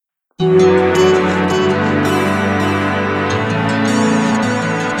Hi,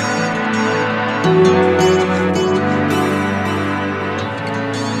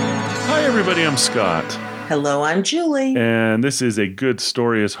 everybody. I'm Scott. Hello, I'm Julie. And this is a Good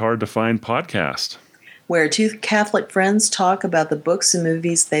Story is Hard to Find podcast, where two Catholic friends talk about the books and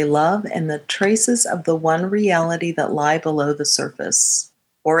movies they love and the traces of the one reality that lie below the surface.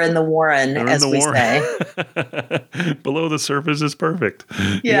 Or in the Warren, as we say. Below the surface is perfect.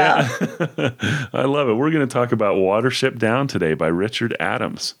 Yeah. I love it. We're going to talk about Watership Down today by Richard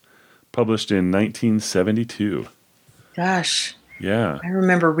Adams, published in 1972. Gosh. Yeah. I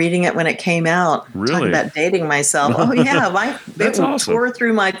remember reading it when it came out. Really? Talking about dating myself. Oh, yeah. That's awesome. Tore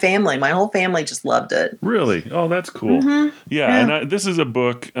through my family. My whole family just loved it. Really? Oh, that's cool. Mm-hmm. Yeah. And this is a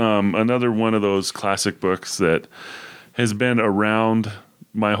book, another one of those classic books that has been around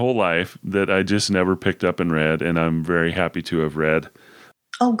my whole life that I just never picked up and read, and I'm very happy to have read.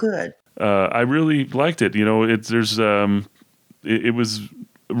 Oh, good. I really liked it. You know, it was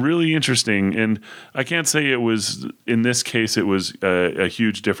really interesting, and I can't say it was, in this case, it was a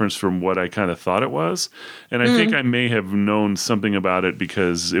huge difference from what I kind of thought it was, and I think I may have known something about it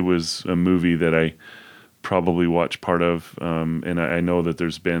because it was a movie that I probably watched part of, and I know that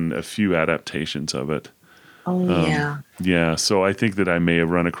there's been a few adaptations of it. Oh, yeah. Yeah, so I think that I may have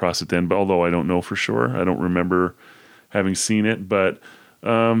run across it then, but although I don't know for sure, I don't remember having seen it. But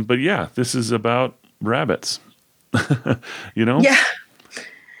yeah, this is about rabbits, you know? Yeah.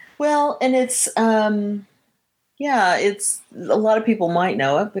 Well, and it's a lot of people might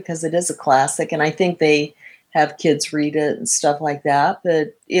know it because it is a classic, and I think they have kids read it and stuff like that.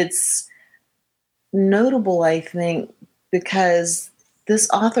 But it's notable, I think, because this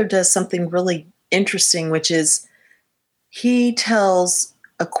author does something really interesting, which is he tells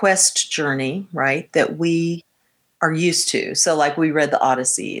a quest journey, right, that we are used to. So like we read the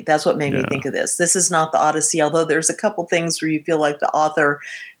Odyssey. That's what made me think of this. This is not the Odyssey, although there's a couple things where you feel like the author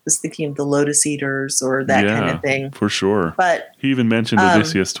was thinking of the Lotus Eaters or that kind of thing. For sure. But he even mentioned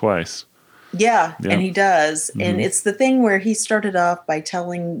Odysseus twice. Yeah, and he does. Mm-hmm. And it's the thing where he started off by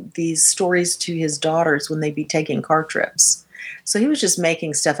telling these stories to his daughters when they'd be taking car trips. So he was just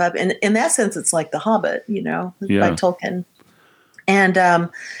making stuff up. And in that sense, it's like The Hobbit, by Tolkien. And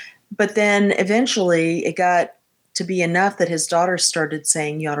but then eventually it got to be enough that his daughters started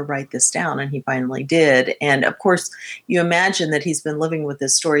saying, you ought to write this down. And he finally did. And of course, you imagine that he's been living with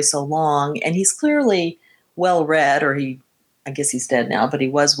this story so long, and he's clearly well-read, or I guess he's dead now, but he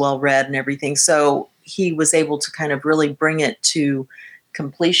was well-read and everything. So he was able to kind of really bring it to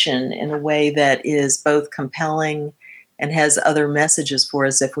completion in a way that is both compelling and has other messages for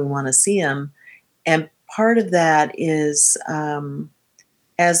us if we want to see them. And part of that is,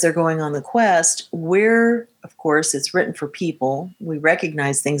 as they're going on the quest, of course, it's written for people. We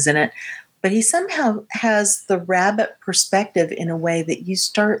recognize things in it. But he somehow has the rabbit perspective in a way that you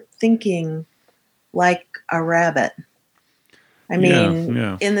start thinking like a rabbit. I mean,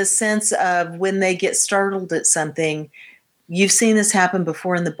 in the sense of when they get startled at something, you've seen this happen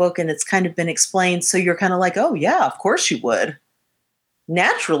before in the book, and it's kind of been explained. So you're kind of like, oh, yeah, of course you would.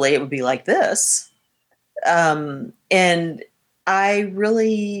 Naturally, it would be like this. And I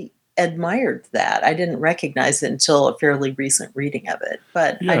really admired that. I didn't recognize it until a fairly recent reading of it.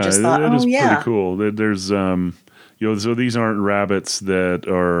 But I just thought, that is pretty cool. There's, so these aren't rabbits that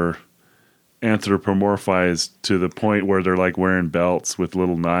are anthropomorphized to the point where they're like wearing belts with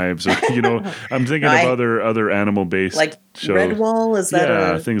little knives, or, I'm thinking of other animal-based like shows. Redwall, is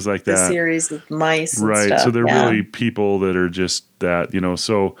that things like that. Series of mice, and right? stuff. So they're really people that are just that,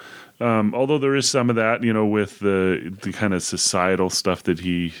 So although there is some of that, with the kind of societal stuff that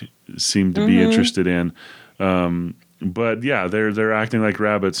he seemed to be interested in, but yeah, they're acting like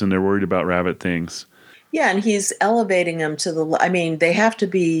rabbits and they're worried about rabbit things. Yeah, and he's elevating them to they have to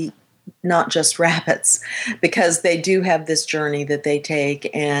be not just rabbits, because they do have this journey that they take,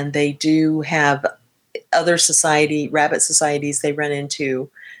 and they do have other rabbit societies they run into,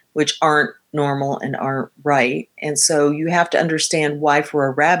 which aren't normal and aren't right. And so you have to understand why for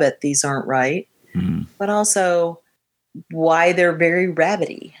a rabbit these aren't right, but also why they're very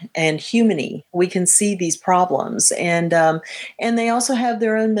rabbity and human-y. We can see these problems, and they also have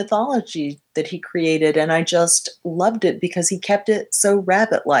their own mythology that he created, and I just loved it because he kept it so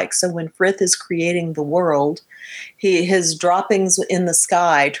rabbit-like. So when Frith is creating the world, his droppings in the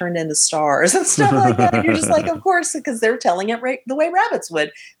sky turned into stars and stuff like that, and you're just like, of course, because they're telling it the way rabbits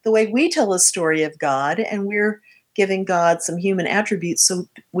would, the way we tell a story of God, and we're giving God some human attributes so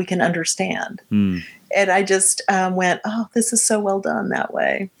we can understand. And I just went, oh, this is so well done that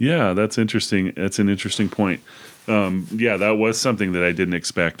way. Yeah, that's interesting. That's an interesting point. yeah, that was something that I didn't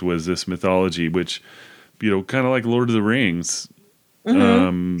expect, was this mythology, which, kind of like Lord of the Rings,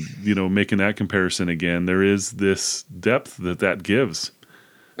 making that comparison again, there is this depth that gives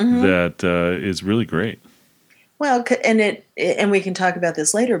that is really great. Well, and we can talk about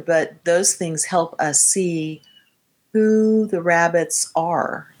this later, but those things help us see who the rabbits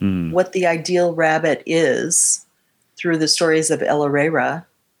are, what the ideal rabbit is, through the stories of El Herrera,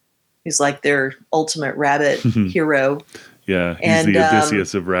 who's like their ultimate rabbit hero. Yeah, he's the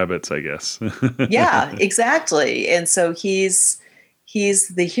Odysseus of rabbits, I guess. Yeah, exactly. And so he's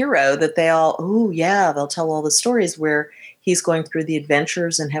the hero that they'll tell all the stories where he's going through the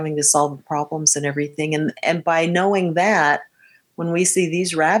adventures and having to solve the problems and everything. And by knowing that, when we see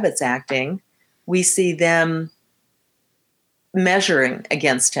these rabbits acting, we see them measuring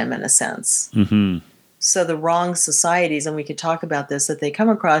against him in a sense. So the wrong societies, and we could talk about this, that they come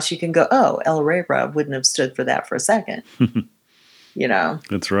across, you can go, oh, El Herrera wouldn't have stood for that for a second.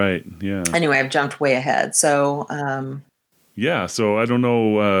 That's right. Yeah. Anyway, I've jumped way ahead. So, so I don't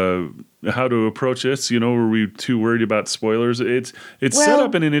know how to approach this. Were we too worried about spoilers? It's set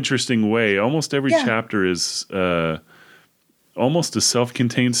up in an interesting way. Almost every chapter is almost a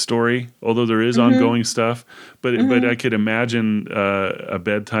self-contained story, although there is ongoing stuff. But I could imagine a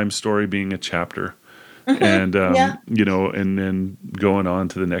bedtime story being a chapter. And, and then going on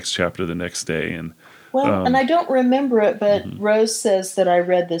to the next chapter the next day. And and I don't remember it, but Rose says that I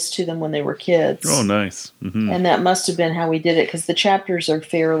read this to them when they were kids. Oh, nice. And that must have been how we did it, because the chapters are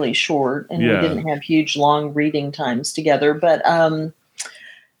fairly short and we didn't have huge, long reading times together. But,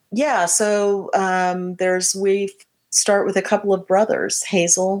 we start with a couple of brothers,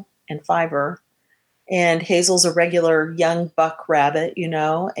 Hazel and Fiver. And Hazel's a regular young buck rabbit,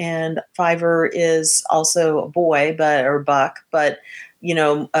 and Fiver is also a boy, buck, but,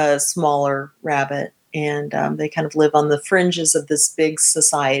 a smaller rabbit. And they kind of live on the fringes of this big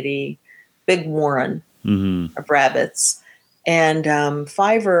society, big warren of rabbits. And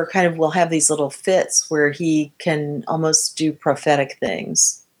Fiver kind of will have these little fits where he can almost do prophetic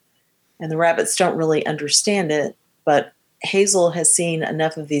things. And the rabbits don't really understand it, but Hazel has seen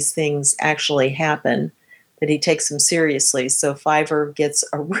enough of these things actually happen that he takes them seriously. So Fiver gets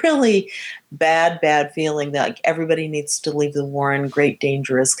a really bad feeling that everybody needs to leave the warren. Great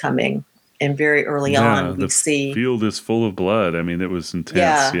danger is coming. And very early on, we see the field is full of blood. I mean, it was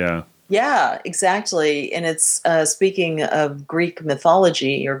intense. Yeah, exactly. And it's speaking of Greek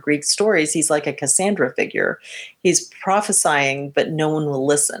mythology or Greek stories, he's like a Cassandra figure. He's prophesying, but no one will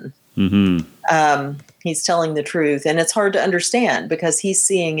listen. He's telling the truth, and it's hard to understand because he's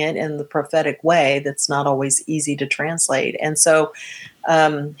seeing it in the prophetic way that's not always easy to translate. And so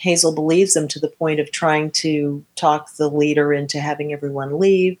Hazel believes him to the point of trying to talk the leader into having everyone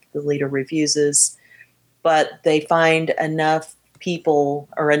leave. The leader refuses, but they find enough people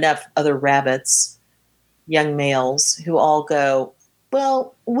or enough other rabbits, young males, who all go,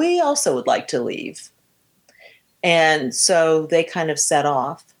 well, we also would like to leave. And so they kind of set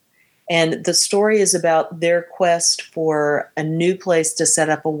off. And the story is about their quest for a new place to set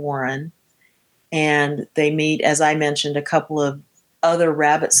up a warren. And they meet, as I mentioned, a couple of other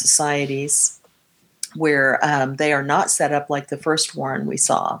rabbit societies where they are not set up like the first warren we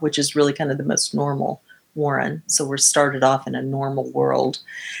saw, which is really kind of the most normal warren. So we're started off in a normal world.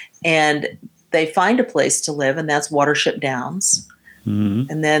 And they find a place to live, and that's Watership Downs.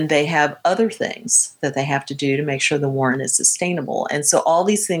 And then they have other things that they have to do to make sure the warren is sustainable. And so all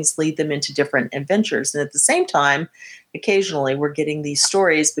these things lead them into different adventures. And at the same time, occasionally we're getting these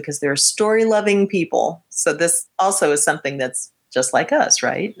stories because they're story-loving people. So this also is something that's just like us,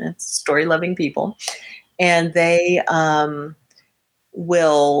 right? It's story-loving people. And they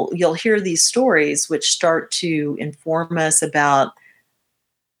you'll hear these stories which start to inform us about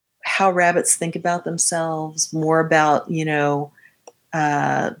how rabbits think about themselves, more about,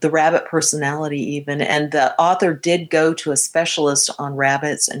 the rabbit personality even. And the author did go to a specialist on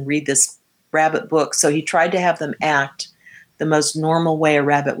rabbits and read this rabbit book. So he tried to have them act the most normal way a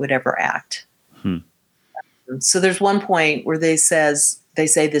rabbit would ever act. So there's one point where they say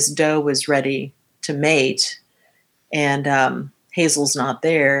this doe was ready to mate, and Hazel's not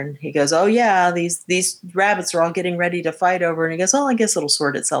there. And he goes, oh yeah, these rabbits are all getting ready to fight over. And he goes, oh, I guess it'll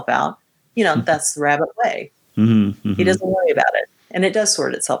sort itself out. That's the rabbit way. He doesn't worry about it. And it does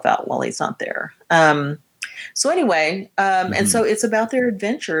sort itself out while he's not there. So anyway, and so it's about their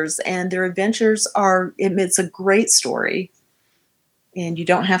adventures, and their adventures it's a great story, and you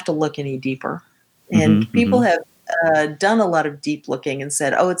don't have to look any deeper. And people have done a lot of deep looking and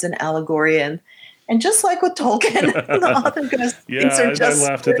said, oh, it's an allegory. And just like with Tolkien, the author goes, these are just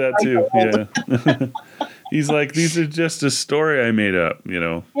I laughed at that too. Yeah. He's like, these are just a story I made up,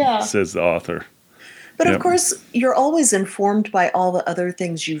 Yeah. says the author. But of course, you're always informed by all the other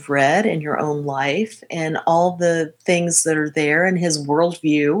things you've read in your own life and all the things that are there in his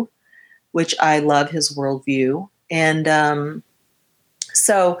worldview, which I love his worldview. And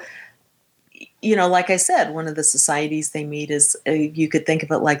so, like I said, one of the societies they meet is, you could think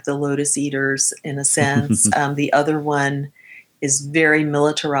of it like the Lotus Eaters in a sense. The other one is very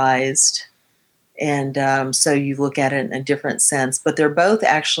militarized. And so you look at it in a different sense, but they're both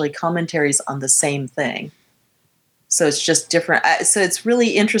actually commentaries on the same thing. So it's just different. So it's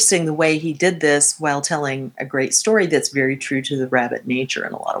really interesting the way he did this while telling a great story that's very true to the rabbit nature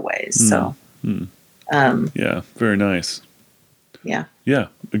in a lot of ways. So, yeah, very nice. Yeah. Yeah,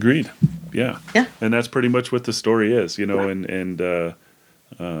 agreed. Yeah. Yeah. And that's pretty much what the story is,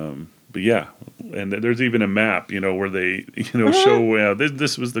 but yeah, and there's even a map, where they, show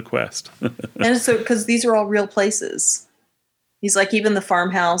this was the quest. And so, because these are all real places. He's like, even the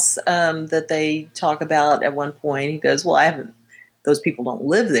farmhouse that they talk about at one point, he goes, well, those people don't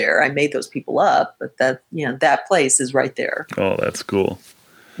live there. I made those people up, but that place is right there. Oh, that's cool.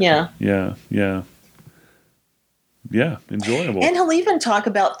 Yeah. Yeah. Yeah. Yeah. Enjoyable. And he'll even talk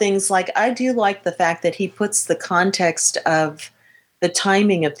about things like, I do like the fact that he puts the context of the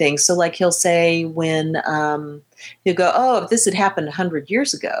timing of things. So like he'll say when he'll go, oh, if this had happened 100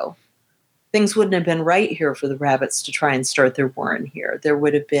 years ago, things wouldn't have been right here for the rabbits to try and start their warren here. There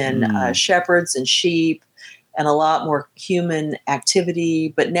would have been shepherds and sheep and a lot more human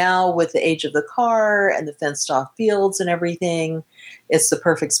activity. But now with the age of the car and the fenced off fields and everything, it's the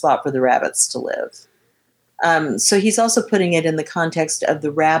perfect spot for the rabbits to live. So he's also putting it in the context of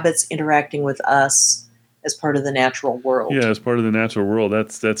the rabbits interacting with us as part of the natural world. Yeah, as part of the natural world.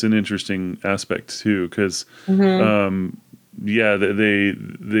 That's an interesting aspect too, because they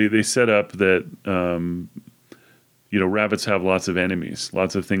set up that rabbits have lots of enemies,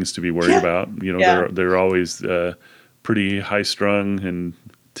 lots of things to be worried about. They're always pretty high strung and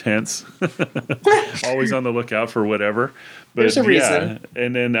tense, always on the lookout for whatever. But there's a reason.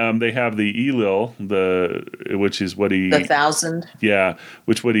 And then they have the Elil, which is what he... The 1,000. Yeah,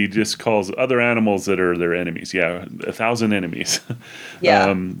 what he just calls other animals that are their enemies. Yeah, 1,000 enemies.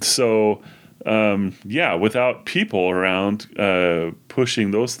 Yeah. Without people around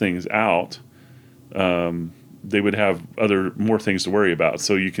pushing those things out, they would have more things to worry about.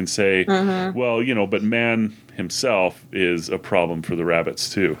 So you can say, but man himself is a problem for the rabbits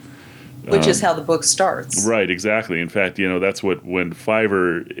too. Which is how the book starts. Right, exactly. In fact, that's when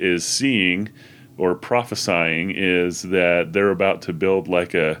Fiverr is seeing or prophesying is that they're about to build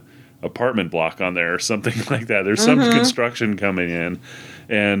like a apartment block on there or something like that. There's some construction coming in.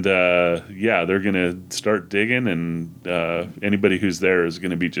 And, they're going to start digging, and anybody who's there is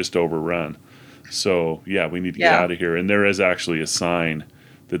going to be just overrun. So, we need to get out of here. And there is actually a sign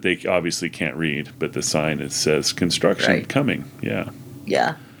that they obviously can't read, but the sign says construction coming. Yeah.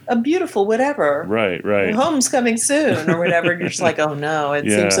 Yeah. A beautiful whatever. Right. Home's coming soon or whatever. You're just like, oh no, it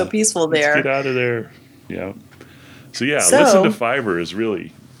seems so peaceful there. Let's get out of there. Yeah. So, listen to Fiverr is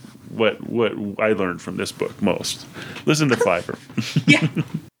really what I learned from this book most. Listen to Fiverr.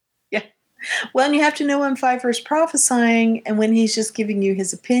 Yeah. Well, and you have to know when Fiverr's prophesying and when he's just giving you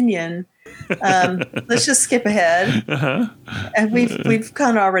his opinion. Let's just skip ahead. And we've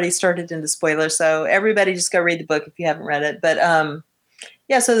kind of already started into spoilers, so everybody just go read the book if you haven't read it. But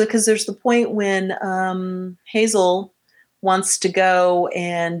so because there's the point when Hazel wants to go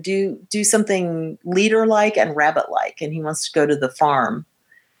and do something leader-like and rabbit-like, and he wants to go to the farm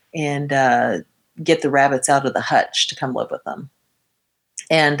and get the rabbits out of the hutch to come live with them.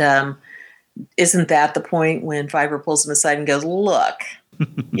 And isn't that the point when Fiverr pulls him aside and goes, look,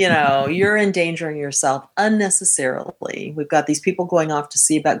 you're endangering yourself unnecessarily. We've got these people going off to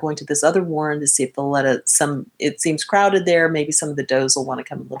see about going to this other warren to see if they'll let it seems crowded there. Maybe some of the does will want to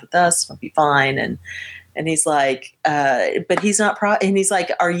come and live with us. It'll be fine. And he's like, but he's not, and he's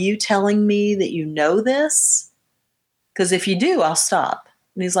like, are you telling me that you know this? Because if you do, I'll stop.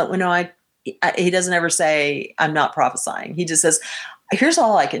 And he's like, well, no, he doesn't ever say I'm not prophesying. He just says, here's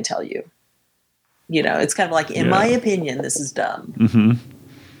all I can tell you. It's kind of like, in my opinion, this is dumb. Mm-hmm.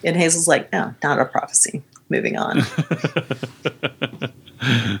 And Hazel's like, no, not a prophecy. Moving on.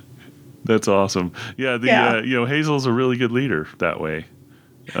 That's awesome. Yeah, Hazel's a really good leader that way.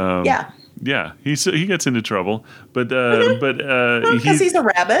 Yeah, he gets into trouble, but because he's a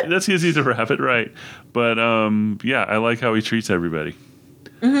rabbit. That's because he's a rabbit, right? But I like how he treats everybody.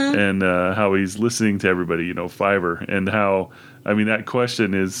 and how he's listening to everybody, Fiverr, and how, I mean, that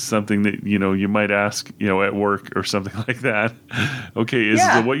question is something that, you might ask, at work or something like that. Okay, is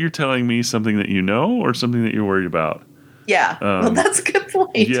what you're telling me something that you know or something that you're worried about? Yeah. Well, that's a good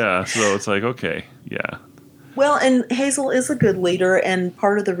point. Yeah, so it's like, okay, yeah. Well, and Hazel is a good leader, and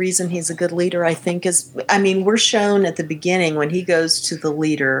part of the reason he's a good leader, I think, is, I mean, we're shown at the beginning when he goes to the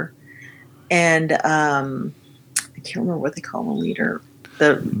leader, and I can't remember what they call the leader.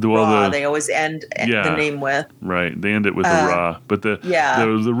 They always end the name with. Right, they end it with a Ra, but the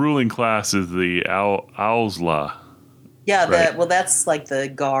ruling class is the Owlsla. Yeah, right? That's like the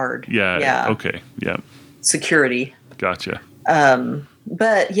guard. Yeah. Okay. Yeah. Security. Gotcha.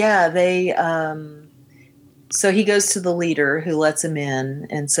 But yeah, they. So he goes to the leader who lets him in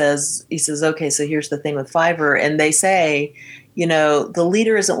and says, okay, so here's the thing with Fiverr. And they say, the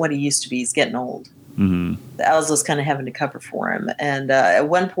leader isn't what he used to be. He's getting old. Mm-hmm. The Owlsla's kind of having to cover for him. And at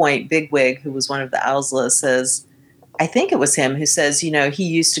one point, Bigwig, who was one of the Owlslas, says, I think it was him who says, he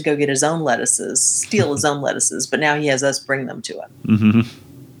used to go get his own lettuces, steal his own lettuces, but now he has us bring them to him. Mm-hmm.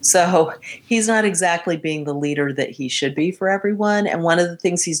 So he's not exactly being the leader that he should be for everyone. And one of the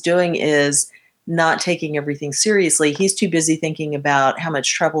things he's doing is not taking everything seriously. He's too busy thinking about how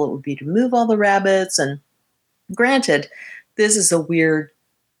much trouble it would be to move all the rabbits. And granted, this is a weird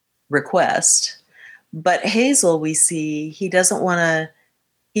request. But Hazel, we see, he doesn't want to,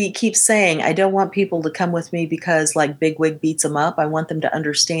 he keeps saying, I don't want people to come with me because like Bigwig beats them up. I want them to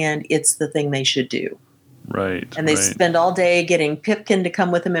understand it's the thing they should do. Right. And they spend all day getting Pipkin to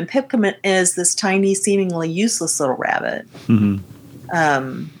come with them. And Pipkin is this tiny, seemingly useless little rabbit.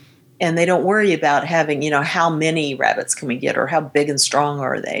 Mm-hmm. And they don't worry about having, how many rabbits can we get or how big and strong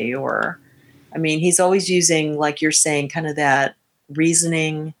are they? Or, I mean, he's always using, like you're saying, kind of that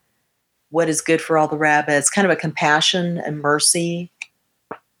reasoning, what is good for all the rabbits, kind of a compassion and mercy.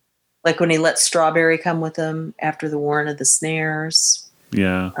 Like when he let Strawberry come with him after the Warren of the Snares.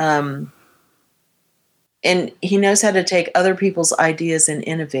 Yeah. And he knows how to take other people's ideas and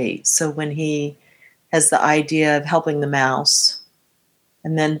innovate. So when he has the idea of helping the mouse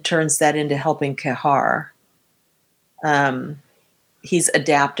and then turns that into helping Kahar, he's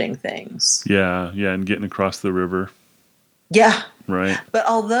adapting things. Yeah, and getting across the river. Yeah. Right. But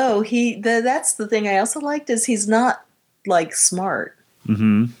although that's the thing I also liked is he's not like smart.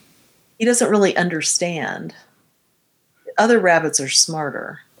 Mm-hmm. He doesn't really understand. Other rabbits are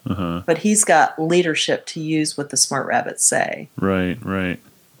smarter. Uh-huh. But he's got leadership to use what the smart rabbits say. Right.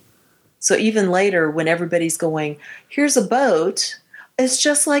 So even later, when everybody's going, here's a boat, it's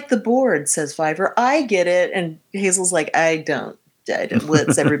just like the board, says Fiverr. I get it. And Hazel's like, I don't.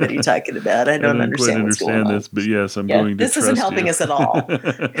 What's everybody talking about? I don't understand what's going on. This, but yes, I'm going to this isn't helping us at all.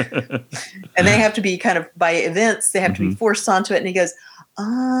 And they have to be kind of, by events, they have to be forced onto it. And he goes,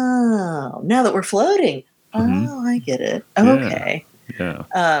 oh, now that we're floating. Mm-hmm. Oh, I get it. Okay.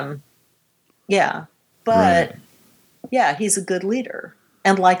 Yeah. But he's a good leader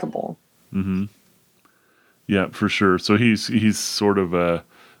and likable. Mm-hmm. Yeah, for sure. So he's sort of a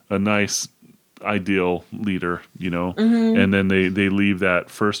nice, ideal leader, Mm-hmm. And then they leave that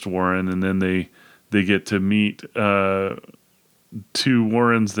first Warren, and then they get to meet two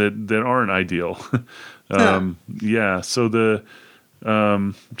Warrens that aren't ideal. Yeah. So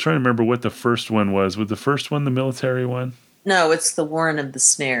I'm trying to remember what the first one was. Was the first one the military one? No, it's the Warren of the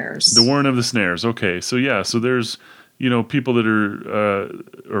Snares. The Warren of the Snares. Okay. So so there's, people that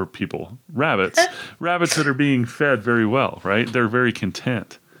are, rabbits that are being fed very well, right? They're very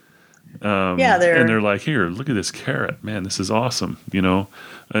content. And they're like, here, look at this carrot, man, this is awesome,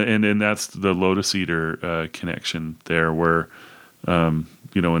 and that's the Lotus Eater connection there, where, in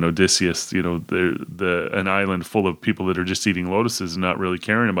Odysseus, an island full of people that are just eating lotuses and not really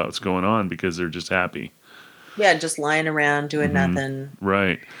caring about what's going on because they're just happy. Yeah, just lying around doing nothing.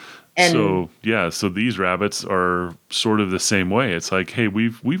 Right. And so these rabbits are sort of the same way. It's like, hey,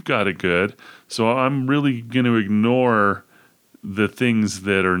 we've got it good, so I'm really going to ignore the things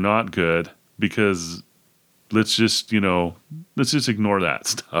that are not good because let's just ignore that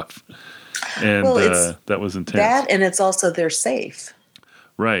stuff. And that was intense. That, and it's also they're safe.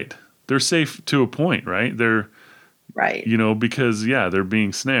 Right. They're safe to a point, right? They're right. Because they're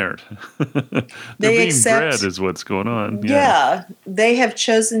being snared. They're being bred is what's going on. Yeah. They have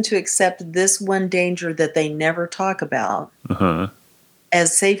chosen to accept this one danger that they never talk about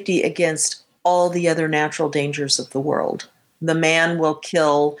as safety against all the other natural dangers of the world. The man will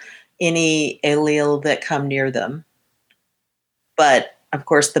kill any allele that come near them. But, of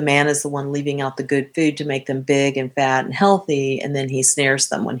course, the man is the one leaving out the good food to make them big and fat and healthy, and then he snares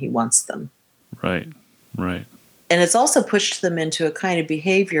them when he wants them. Right. and it's also pushed them into a kind of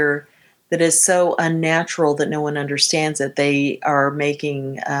behavior that is so unnatural that no one understands it. They are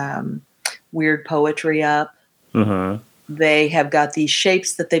making weird poetry up. Uh-huh. They have got these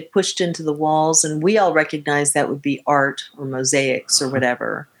shapes that they pushed into the walls, and we all recognize that would be art or mosaics or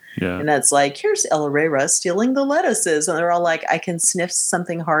whatever. Yeah. And that's like, here's El Herrera stealing the lettuces. And they're all like, I can sniff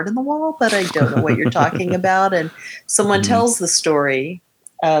something hard in the wall, but I don't know what you're talking about. And someone tells the story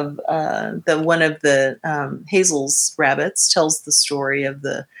of one of the Hazel's rabbits tells the story of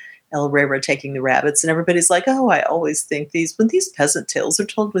the El Herrera taking the rabbits. And everybody's like, oh, I always think when these peasant tales are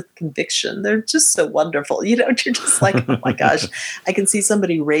told with conviction, they're just so wonderful. You know, you're just like, oh my gosh, I can see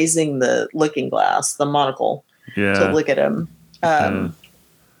somebody raising the looking glass, the monocle, to look at him.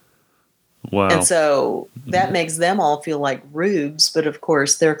 Wow. And so that makes them all feel like rubes, but of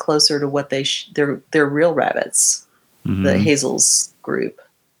course they're closer to what they're real rabbits, the Hazel's group.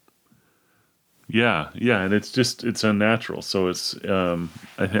 Yeah, and it's unnatural. So it's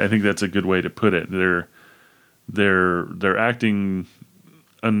I think that's a good way to put it. They're acting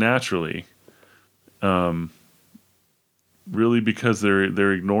unnaturally, really because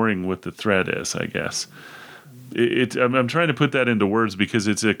they're ignoring what the threat is, I guess. I'm trying to put that into words because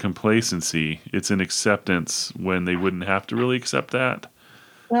it's a complacency. It's an acceptance when they wouldn't have to really accept that.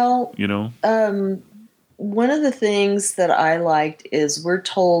 Well, you know, one of the things that I liked is we're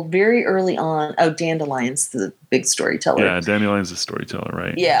told very early on. Oh, Dandelion's the big storyteller. Yeah, Dandelion's the storyteller,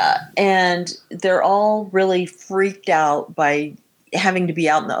 right? Yeah, and they're all really freaked out by having to be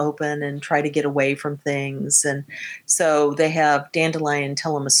out in the open and try to get away from things, and so they have Dandelion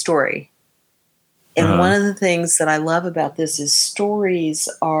tell them a story. And one of the things that I love about this is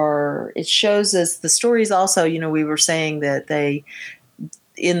it shows us the stories also, we were saying that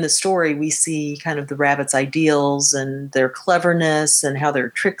in the story, we see kind of the rabbits' ideals and their cleverness and how they're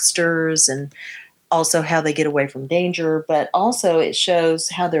tricksters and also how they get away from danger. But also it shows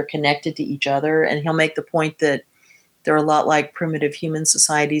how they're connected to each other. And he'll make the point that they're a lot like primitive human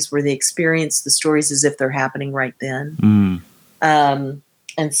societies where they experience the stories as if they're happening right then.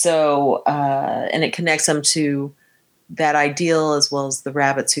 And so, and it connects them to that ideal as well as the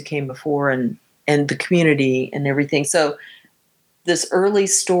rabbits who came before and the community and everything. So this early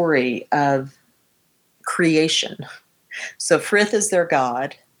story of creation. So Frith is their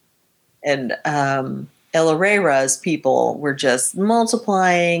god, and El Herrera's people were just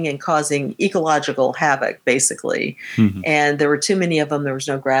multiplying and causing ecological havoc, basically. And there were too many of them. There was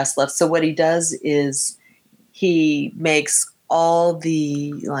no grass left. So what he does is he makes all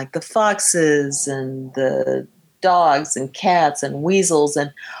the foxes and the dogs and cats and weasels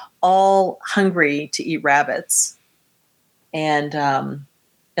and all hungry to eat rabbits. And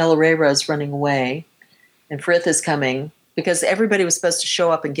El Herrera is running away, and Frith is coming because everybody was supposed to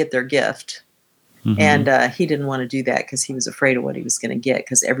show up and get their gift. And he didn't want to do that because he was afraid of what he was going to get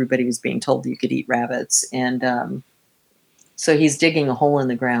because everybody was being told you could eat rabbits. And so he's digging a hole in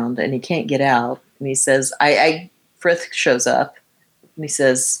the ground and he can't get out. And he says, Frith shows up and he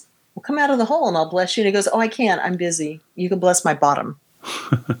says, well, come out of the hole and I'll bless you. And he goes, oh, I can't. I'm busy. You can bless my bottom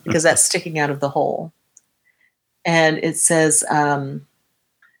because that's sticking out of the hole. And it says,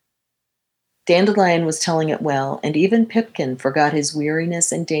 Dandelion was telling it well, and even Pipkin forgot his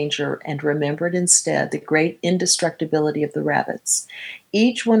weariness and danger and remembered instead the great indestructibility of the rabbits.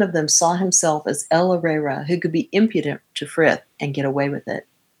 Each one of them saw himself as El Herrera, who could be impudent to Frith and get away with it.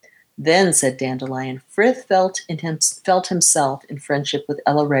 Then, said Dandelion, Frith felt himself in friendship with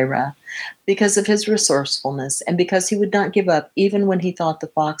El Herrera because of his resourcefulness and because he would not give up even when he thought the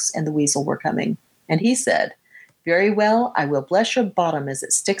fox and the weasel were coming. And he said, very well, I will bless your bottom as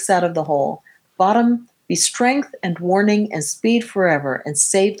it sticks out of the hole. Bottom, be strength and warning and speed forever and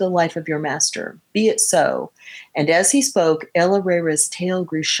save the life of your master. Be it so. And as he spoke, El Herrera's tail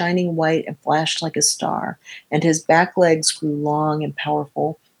grew shining white and flashed like a star, and his back legs grew long and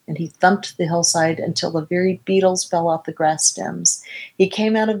powerful, and he thumped the hillside until the very beetles fell off the grass stems. He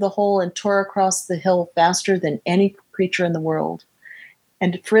came out of the hole and tore across the hill faster than any creature in the world.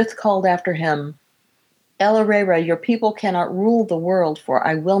 And Frith called after him, El Herrera, your people cannot rule the world, for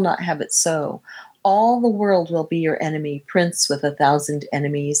I will not have it so. All the world will be your enemy, prince with 1,000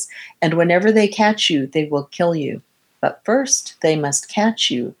 enemies, and whenever they catch you, they will kill you. But first they must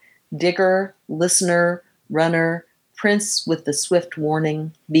catch you, digger, listener, runner, prince with the swift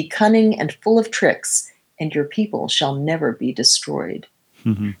warning, be cunning and full of tricks, and your people shall never be destroyed.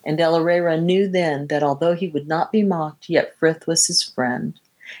 And El Herrera knew then that although he would not be mocked, yet Frith was his friend.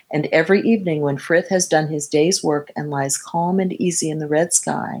 And every evening when Frith has done his day's work and lies calm and easy in the red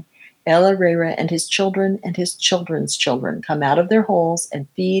sky, El Herrera and his children and his children's children come out of their holes and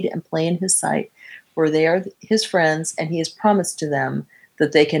feed and play in his sight, for they are his friends, and he has promised to them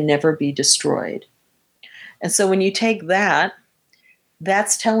that they can never be destroyed. And so when you take that,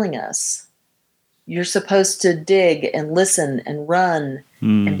 that's telling us you're supposed to dig and listen and run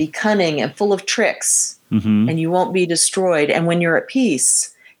and be cunning and full of tricks, and you won't be destroyed. And when you're at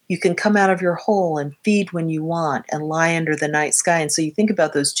peace, you can come out of your hole and feed when you want and lie under the night sky. And so you think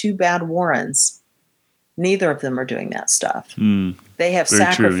about those two bad Warrens, neither of them are doing that stuff. They have Very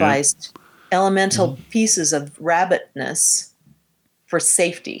sacrificed elemental pieces of rabbitness for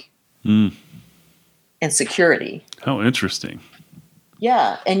safety and security. How interesting.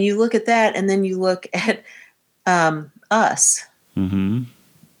 Yeah, and you look at that, and then you look at us.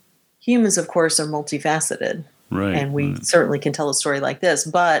 Humans, of course, are multifaceted. Right. And we certainly can tell a story like this.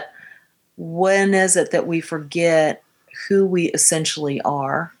 But when is it that we forget who we essentially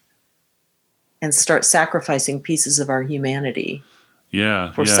are and start sacrificing pieces of our humanity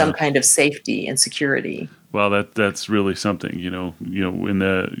for some kind of safety and security? Well, that's really something, in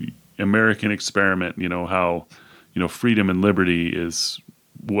the American experiment, how, freedom and liberty is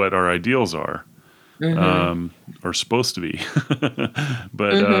what our ideals are, or supposed to be.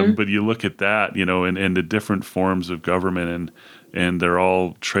 But you look at that, and the different forms of government, and they're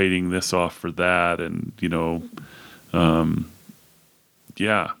all trading this off for that. And,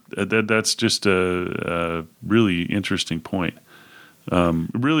 that's just a really interesting point.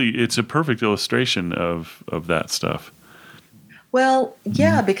 Really, it's a perfect illustration of that stuff. Well,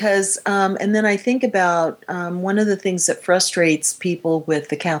 yeah, because, and then I think about one of the things that frustrates people with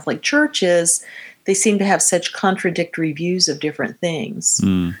the Catholic Church is they seem to have such contradictory views of different things.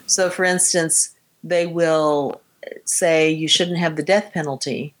 So, for instance, they will say you shouldn't have the death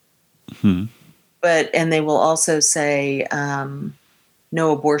penalty, and they will also say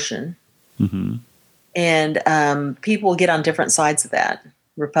no abortion. And people get on different sides of that.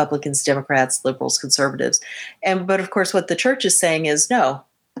 Republicans, Democrats, liberals, conservatives. But of course, what the church is saying is no,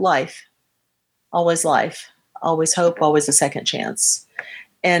 life, always hope, always a second chance.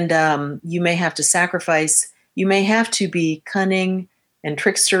 And you may have to sacrifice, you may have to be cunning and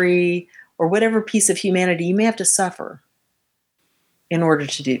trickstery or whatever piece of humanity, you may have to suffer in order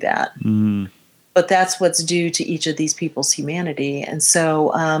to do that. But that's what's due to each of these people's humanity. And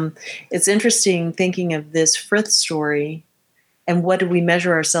so it's interesting thinking of this Frith story and what do we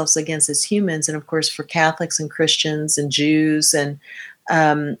measure ourselves against as humans? And of course, for Catholics and Christians and Jews and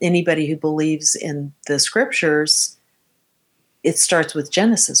anybody who believes in the scriptures, it starts with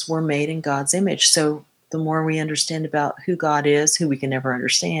Genesis. We're made in God's image. So the more we understand about who God is, who we can never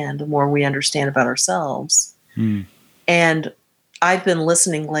understand, the more we understand about ourselves. And I've been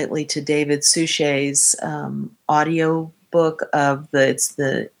listening lately to David Suchet's audio book of it's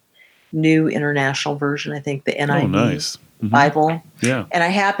the New International Version, I think, the NIV. Oh, nice. Bible. Yeah. And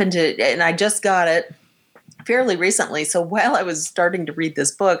I just got it fairly recently. So while I was starting to read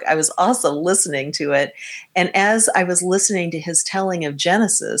this book, I was also listening to it. And as I was listening to his telling of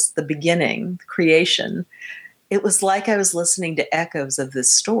Genesis, the beginning, creation, it was like I was listening to echoes of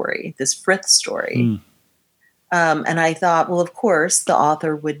this story, this Frith story. And I thought, well, of course, the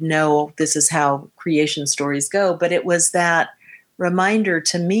author would know this is how creation stories go. But it was that reminder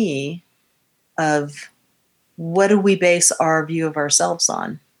to me of what do we base our view of ourselves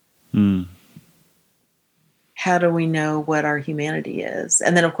on? How do we know what our humanity is?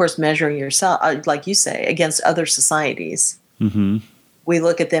 And then, of course, measuring yourself, like you say, against other societies. We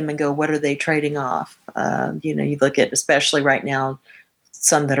look at them and go, what are they trading off? You look at, especially right now,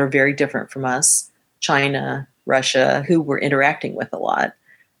 some that are very different from us, China, Russia, who we're interacting with a lot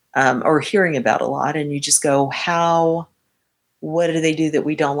or hearing about a lot. And you just go, what do they do that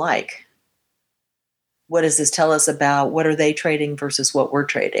we don't like? What does this tell us about what are they trading versus what we're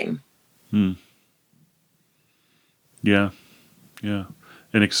trading? Yeah. An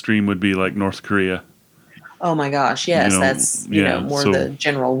extreme would be like North Korea. Oh my gosh, yes, that's more the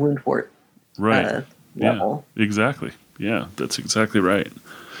general Woundwort level. Yeah, exactly. Yeah, that's exactly right.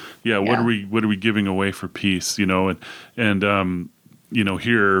 Yeah, what are we giving away for peace? And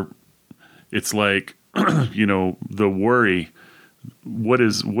here it's like the worry. What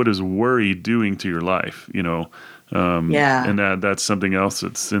is worry doing to your life? And that's something else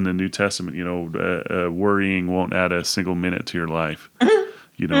that's in the New Testament. Worrying won't add a single minute to your life.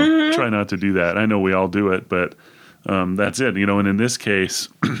 Try not to do that. I know we all do it, but that's it. And in this case,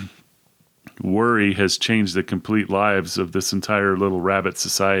 worry has changed the complete lives of this entire little rabbit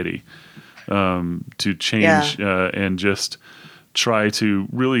society. To change and just try to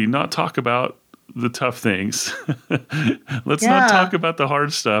really not talk about the tough things. Let's not talk about the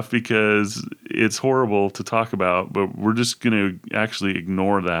hard stuff because it's horrible to talk about, but we're just going to actually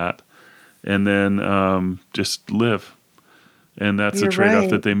ignore that and then just live. And that's the You're trade-off right.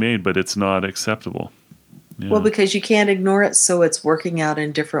 that they made, but it's not acceptable. Yeah. Well, because you can't ignore it, so it's working out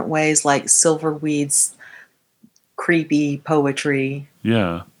in different ways, like Silverweed's creepy poetry.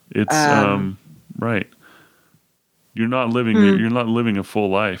 Yeah, it's right. You're not living. You're not living a full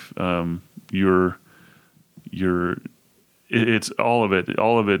life. You're. It's all of it.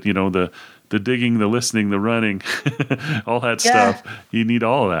 All of it. You know, the digging, the listening, the running, all that stuff. You need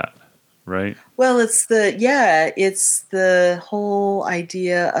all of that, right? Well, it's the whole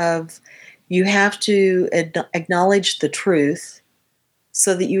idea of you have to acknowledge the truth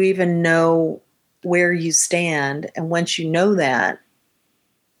so that you even know where you stand. And once you know that,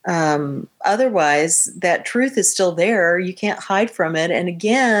 otherwise that truth is still there. You can't hide from it. And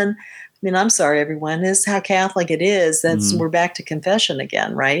again, I mean, I'm sorry, everyone, this is how Catholic it is. We're back to confession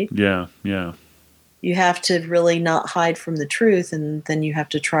again, right? Yeah, yeah. You have to really not hide from the truth, and then you have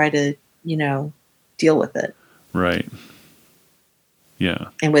to try to, deal with it. Right. Yeah.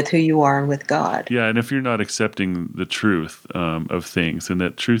 And with who you are and with God. Yeah, and if you're not accepting the truth of things, and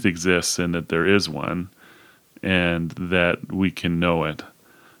that truth exists, and that there is one, and that we can know it,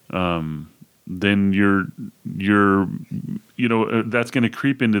 then you're that's going to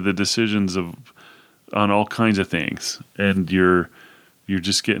creep into the decisions on all kinds of things, and you're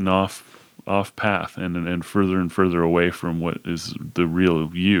just getting off path and further and further away from what is the real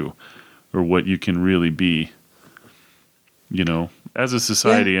you, or what you can really be, as a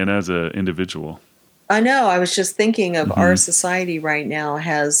society and as an individual. I know. I was just thinking of our society right now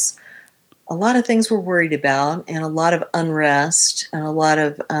has a lot of things we're worried about, and a lot of unrest, and a lot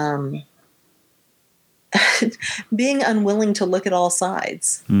of being unwilling to look at all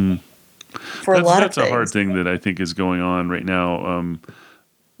sides. For a lot of things. That's a hard thing that I think is going on right now.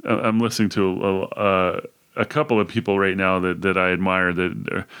 I'm listening to a couple of people right now that I admire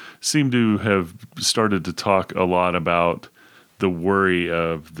that seem to have started to talk a lot about the worry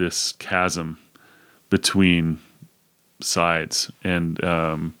of this chasm between sides, and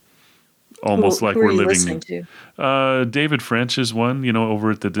almost like we're living. David French is one,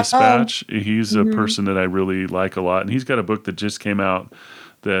 over at the Dispatch. He's a person that I really like a lot, and he's got a book that just came out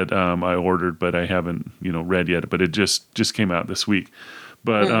that I ordered, but I haven't read yet. But it just came out this week.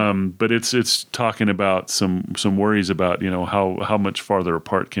 But it's talking about some worries about how much farther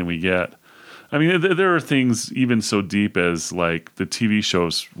apart can we get. I mean, there are things even so deep as like the TV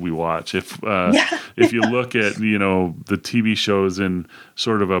shows we watch. If you look at the TV shows in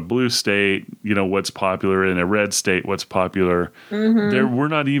sort of a blue state, what's popular, in a red state, what's popular, we're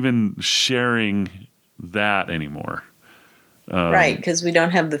not even sharing that anymore. Right, because we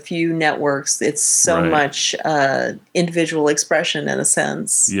don't have the few networks. It's so much individual expression in a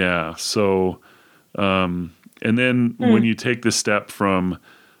sense. Yeah. So, and then when you take the step from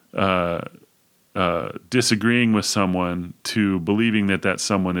disagreeing with someone to believing that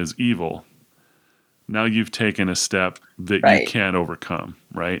someone is evil, now you've taken a step that you can't overcome,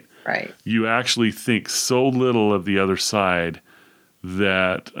 right? Right. You actually think so little of the other side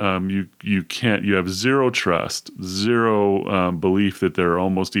that you have zero trust, zero belief that they're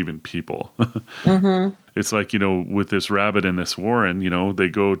almost even people. It's like, with this rabbit in this warren, they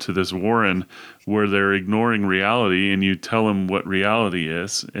go to this warren where they're ignoring reality, and you tell them what reality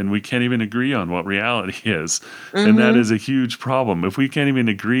is, and we can't even agree on what reality is. And that is a huge problem. If we can't even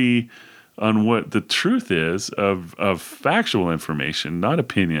agree on what the truth is of factual information, not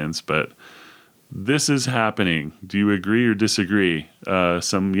opinions, but this is happening. Do you agree or disagree?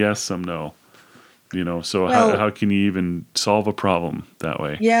 Some yes, some no. So how can you even solve a problem that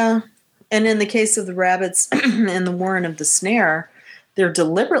way? Yeah. And in the case of the rabbits and the warren of the snare, they're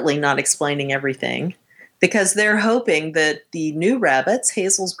deliberately not explaining everything, because they're hoping that the new rabbits,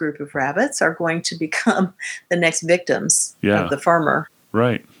 Hazel's group of rabbits, are going to become the next victims of the farmer.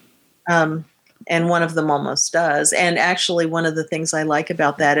 Right. And one of them almost does. And actually, one of the things I like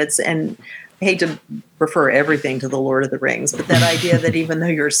about that, I hate to refer everything to the Lord of the Rings, but that idea that even though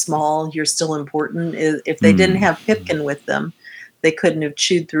you're small, you're still important. If they didn't have Pipkin with them, they couldn't have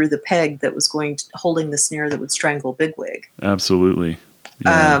chewed through the peg that was holding the snare that would strangle Bigwig. Absolutely.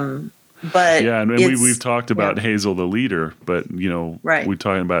 Yeah. But and we've talked about Hazel the leader, but we're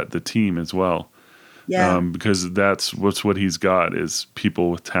talking about the team as well. Yeah. Because that's what he's got is people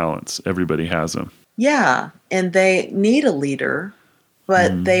with talents. Everybody has them. Yeah. And they need a leader.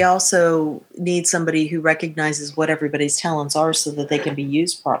 But they also need somebody who recognizes what everybody's talents are so that they can be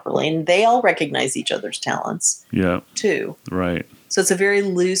used properly. And they all recognize each other's talents, too. Right. So it's a very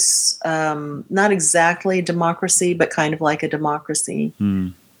loose, not exactly a democracy, but kind of like a democracy.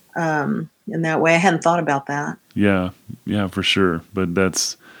 In that way. I hadn't thought about that. Yeah, for sure.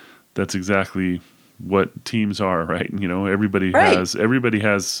 But that's exactly what teams are, right? You know, everybody Right.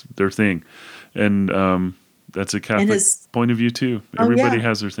 has their thing, and that's a Catholic point of view too. Everybody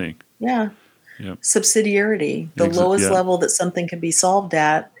has their thing. Yeah. Yep. Subsidiarity, the lowest level that something can be solved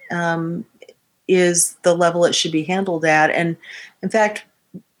at, is the level it should be handled at. And in fact,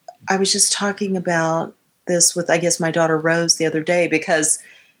 I was just talking about this with, I guess, my daughter Rose the other day, because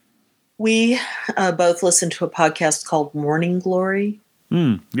we both listened to a podcast called Morning Glory.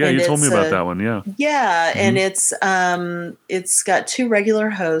 Yeah, you told me about that one. Yeah. Yeah, and it's got two regular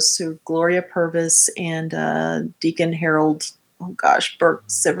hosts, who Gloria Purvis and Deacon Harold. Oh gosh, Burke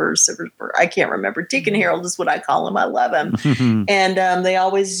Sivers. I can't remember. Deacon Harold is what I call him. I love him. And they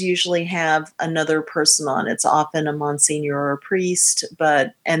always usually have another person on. It's often a Monsignor or a priest,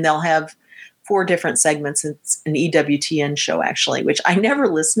 and they'll have 4 different segments. It's an EWTN show, actually, which I never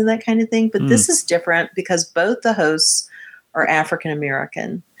listen to that kind of thing. But this is different because both the hosts are African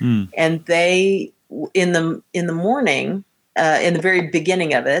American, and they in the morning, in the very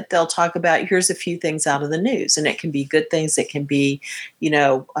beginning of it, they'll talk about, here's a few things out of the news, and it can be good things. It can be,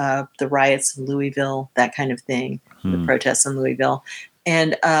 the riots in Louisville, that kind of thing, the protests in Louisville,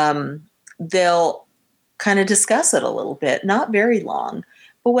 and they'll kind of discuss it a little bit, not very long.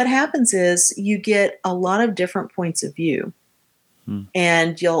 But what happens is you get a lot of different points of view.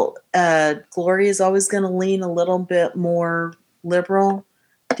 And Gloria is always going to lean a little bit more liberal.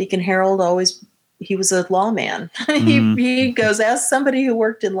 Deacon Harold he was a lawman. He goes, as somebody who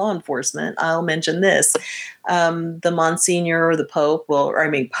worked in law enforcement, I'll mention this. The Monsignor or the Pope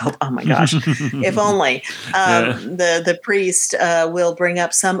Pope, oh my gosh, if only. The priest will bring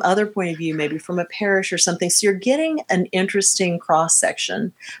up some other point of view, maybe from a parish or something. So you're getting an interesting cross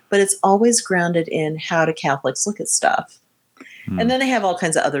section, but it's always grounded in how do Catholics look at stuff. And then they have all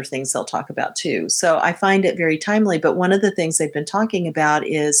kinds of other things they'll talk about too. So I find it very timely. But one of the things they've been talking about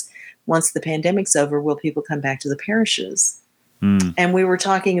is, once the pandemic's over, will people come back to the parishes? And we were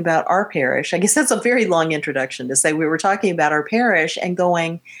talking about our parish. I guess that's a very long introduction to say we were talking about our parish and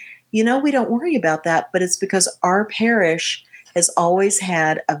going, we don't worry about that, but it's because our parish has always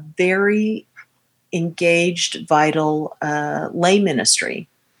had a very engaged, vital lay ministry,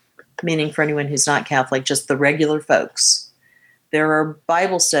 meaning for anyone who's not Catholic, just the regular folks. There are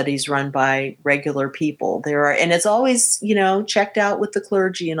Bible studies run by regular people. And it's always, checked out with the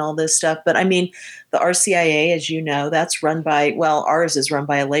clergy and all this stuff. But I mean, the RCIA, as you know, that's run by, ours is run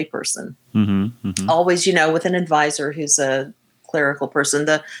by a layperson. Always, with an advisor who's a clerical person.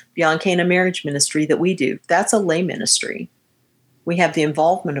 The Beyond Cana Marriage Ministry that we do, that's a lay ministry. We have the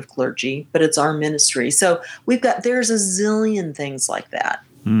involvement of clergy, but it's our ministry. So there's a zillion things like that.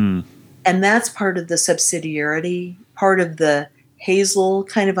 And that's part of the subsidiarity, part of the Hazel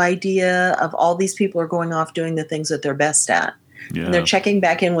kind of idea of all these people are going off doing the things that they're best at. Yeah. And they're checking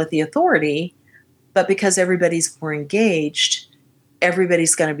back in with the authority, but because everybody's more engaged,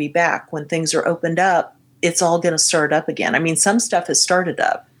 everybody's going to be back. When things are opened up, it's all going to start up again. I mean, some stuff has started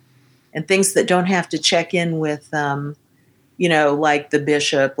up, and things that don't have to check in with, like the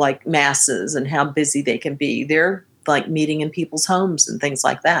bishop, like masses and how busy they can be. They're like meeting in people's homes and things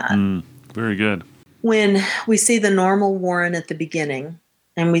like that. Very good. When we see the normal Warren at the beginning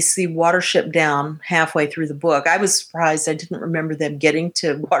and we see Watership Down halfway through the book, I was surprised. I didn't remember them getting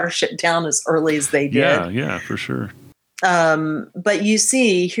to Watership Down as early as they did. Yeah, for sure. But you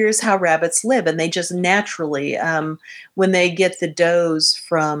see, here's how rabbits live. And they just naturally, when they get the does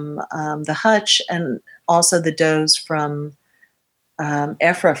from the hutch and also the does from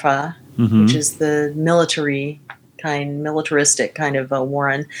Ephrafa, which is the militaristic kind of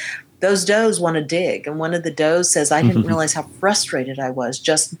Warren, those does want to dig. And one of the does says, I didn't realize how frustrated I was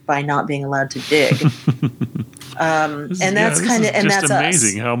just by not being allowed to dig. And that's that's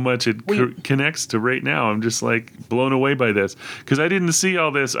amazing us. How much it connects to right now. I'm just like blown away by this because I didn't see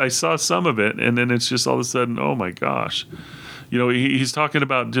all this. I saw some of it, and then it's just all of a sudden, oh my gosh. He's talking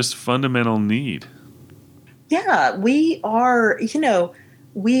about just fundamental need. Yeah, we are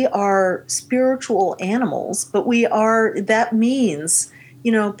spiritual animals, but that means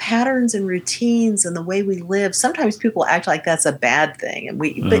patterns and routines and the way we live. Sometimes people act like that's a bad thing, but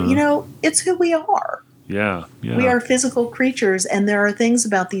it's who we are. Yeah. We are physical creatures, and there are things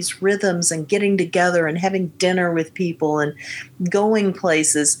about these rhythms and getting together and having dinner with people and going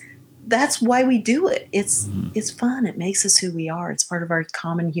places. That's why we do it. It's fun. It makes us who we are. It's part of our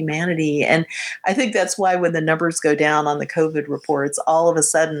common humanity. And I think that's why when the numbers go down on the COVID reports, all of a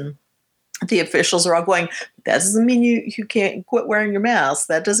sudden the officials are all going, that doesn't mean you can't quit wearing your mask.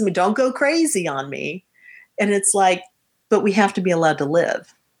 That doesn't mean don't go crazy on me. And it's like, but we have to be allowed to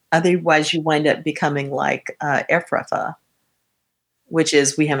live. Otherwise, you wind up becoming like Ephrafa, which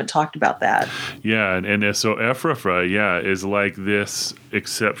is, we haven't talked about that. Yeah, and so Ephrathah, is like this,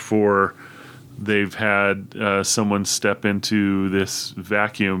 except for they've had someone step into this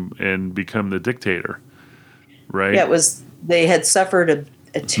vacuum and become the dictator, right? Yeah, they had suffered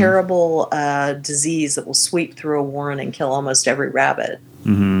a terrible disease that will sweep through a warren and kill almost every rabbit.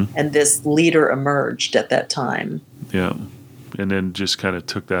 Mm-hmm. And this leader emerged at that time. Yeah, and then just kind of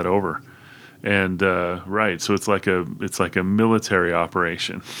took that over. And so it's like a military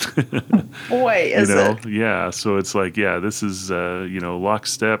operation. Boy, is it? Yeah. So it's like, this is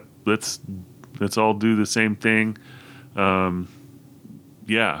lockstep. Let's all do the same thing. And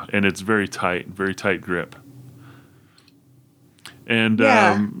it's very tight grip. And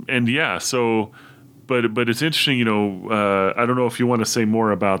so, but it's interesting. I don't know if you want to say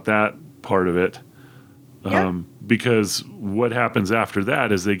more about that part of it. Because what happens after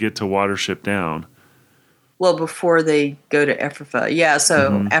that is they get to Watership Down. Well, before they go to Ephrathah.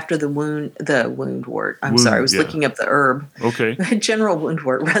 So after the woundwort. Sorry, I was looking up the herb. Okay. General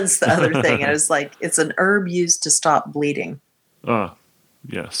woundwort runs the other thing. And I was like, it's an herb used to stop bleeding.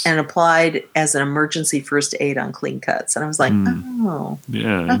 Yes. And applied as an emergency first aid on clean cuts. And I was like, oh.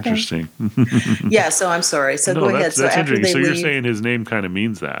 Yeah, okay. Interesting. So I'm sorry. So go ahead. That's interesting. So you're saying his name kind of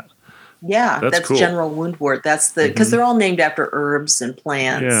means that. Yeah, that's cool. General woundwort. That's because they're all named after herbs and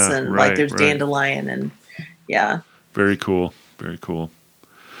plants, and like there's dandelion and Very cool. Very cool.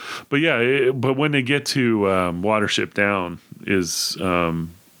 But but when they get to Watership Down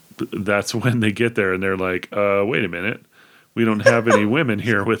that's when they get there and they're like, wait a minute, we don't have any women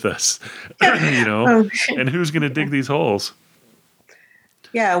here with us, and who's going to dig these holes?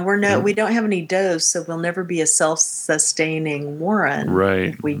 Yeah, we don't have any does, so we'll never be a self-sustaining warren.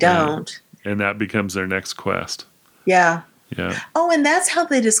 Right. If we don't. Right. And that becomes their next quest. Yeah. Yeah. Oh, and that's how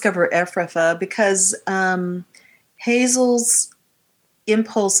they discover Ephrathah, because Hazel's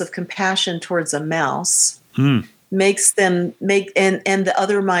impulse of compassion towards a mouse makes them and the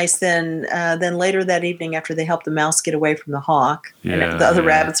other mice then later that evening, after they help the mouse get away from the hawk, and the other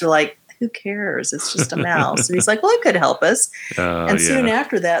rabbits are like, who cares? It's just a mouse. And he's like, well, it could help us. And soon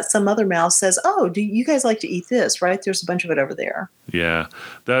after that, some other mouse says, oh, do you guys like to eat this, right? There's a bunch of it over there. Yeah.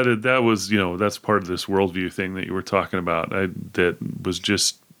 That was, that's part of this worldview thing that you were talking about. That was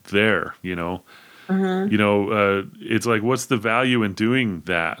just there, it's like, what's the value in doing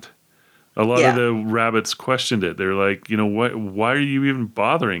that? A lot of the rabbits questioned it. They're like, why are you even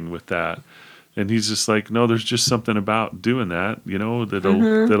bothering with that? And he's just like, no, there's just something about doing that,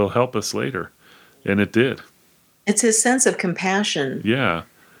 that'll help us later. And it did. It's his sense of compassion. Yeah.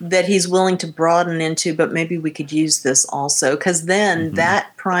 That he's willing to broaden into, but maybe we could use this also. Because then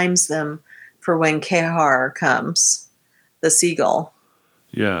that primes them for when Kehar comes, the seagull.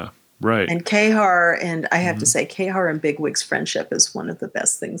 Yeah, right. And Kehar, and I have to say, Kehar and Bigwig's friendship is one of the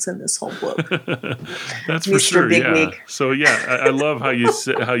best things in this whole book. That's for sure. Bigwig. Yeah. So I love how you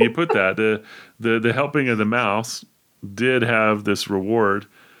put that. The helping of the mouse did have this reward,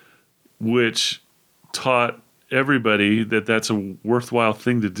 which taught everybody that that's a worthwhile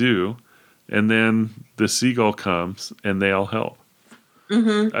thing to do, and then the seagull comes and they all help.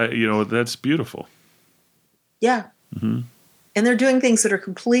 That's beautiful. Yeah. And they're doing things that are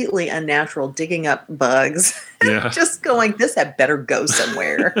completely unnatural, digging up bugs, just going, this had better go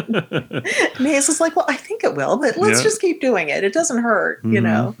somewhere. And Hazel's like, well, I think it will, but let's just keep doing it. It doesn't hurt,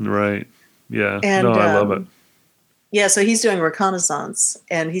 Right. Yeah. And, I love it. Yeah, so he's doing reconnaissance,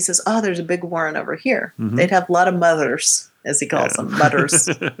 and he says, oh, there's a big warren over here. They'd have a lot of mothers, as he calls them, mutters,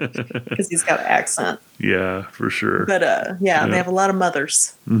 because he's got an accent. Yeah, for sure. But, they have a lot of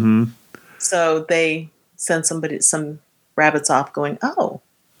mothers. So they send some rabbits off going, oh.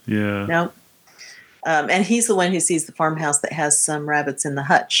 Yeah. No. And he's the one who sees the farmhouse that has some rabbits in the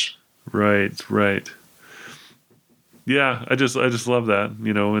hutch. Right. Yeah, I just love that,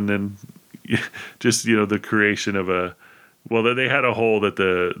 and then just, the creation of they had a hole that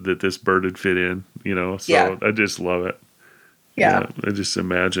this bird would fit in, so I just love it. Yeah. I just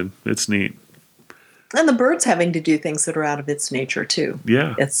imagine. It's neat. And the bird's having to do things that are out of its nature too.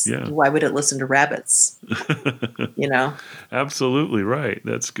 Yeah. Why would it listen to rabbits? Absolutely right.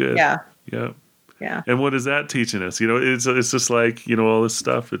 That's good. Yeah. Yeah. Yeah. And what is that teaching us? It's just like, all this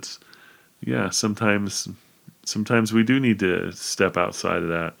stuff. It's sometimes we do need to step outside of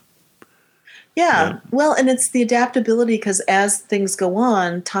that. Yeah. Well, and it's the adaptability, because as things go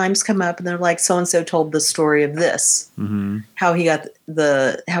on, times come up and they're like, so-and-so told the story of this, how he got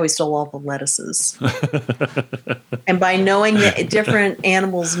how he stole all the lettuces. And by knowing the different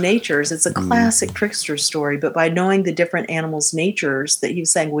animals' natures, it's a classic trickster story, but by knowing the different animals' natures, that he was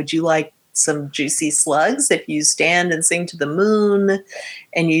saying, would you like some juicy slugs. If you stand and sing to the moon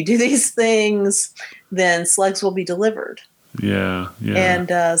and you do these things, then slugs will be delivered. Yeah.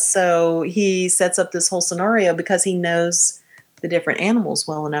 And so he sets up this whole scenario because he knows the different animals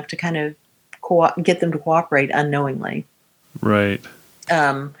well enough to kind of get them to cooperate unknowingly. Right.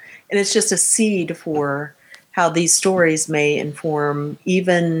 And it's just a seed for how these stories may inform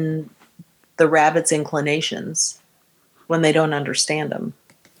even the rabbit's inclinations when they don't understand them.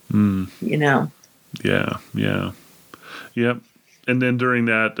 You know? Yeah. Yep. And then during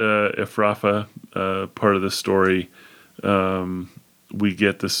that Ephrafa part of the story, we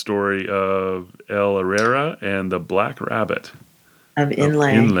get the story of El Herrera and the Black Rabbit. Of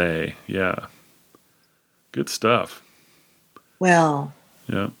Inlay. Yeah. Good stuff. Well.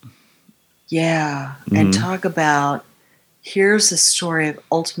 Yeah. Yeah. And talk about, here's a story of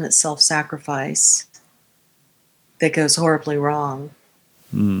ultimate self-sacrifice that goes horribly wrong.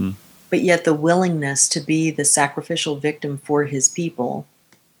 But yet the willingness to be the sacrificial victim for his people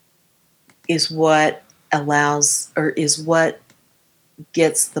is what allows, or is what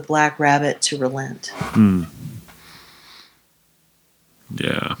gets the Black Rabbit to relent.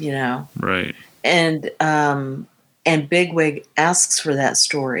 Yeah. You know? Right. And Bigwig asks for that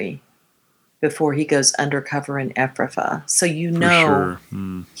story before he goes undercover in Ephrafa. So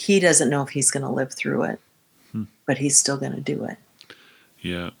he doesn't know if he's going to live through it, but he's still going to do it.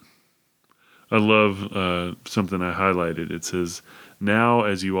 Yeah. I love something I highlighted. It says, "Now,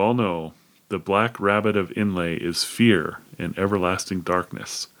 as you all know, the Black Rabbit of Inlay is fear and everlasting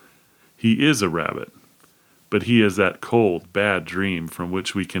darkness. He is a rabbit, but he is that cold, bad dream from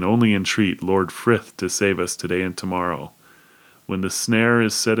which we can only entreat Lord Frith to save us today and tomorrow. When the snare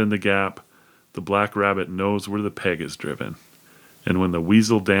is set in the gap, the Black Rabbit knows where the peg is driven. And when the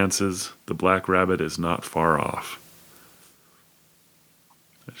weasel dances, the Black Rabbit is not far off."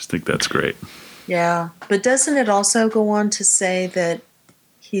 I just think that's great. Yeah. But doesn't it also go on to say that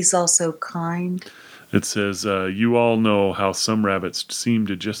he's also kind? It says, "You all know how some rabbits seem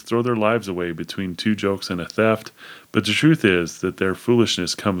to just throw their lives away between 2 jokes and a theft, but the truth is that their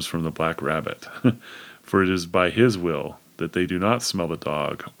foolishness comes from the Black Rabbit, for it is by his will that they do not smell the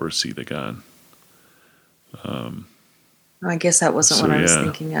dog or see the gun." I guess that wasn't what I was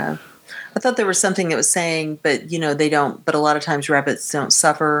thinking of. I thought there was something that was saying, but they don't, but a lot of times rabbits don't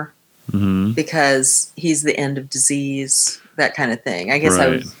suffer because he's the end of disease, that kind of thing. I guess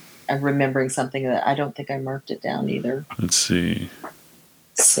right. I'm remembering something that I don't think I marked it down either. Let's see.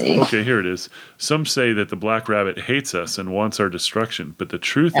 Okay, here it is. "Some say that the Black Rabbit hates us and wants our destruction, but the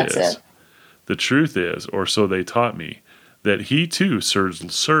truth is, or so they taught me, that he too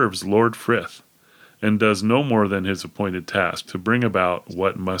serves Lord Frith, and does no more than his appointed task to bring about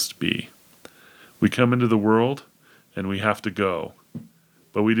what must be. We come into the world, and we have to go.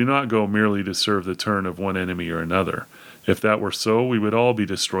 But we do not go merely to serve the turn of one enemy or another. If that were so, we would all be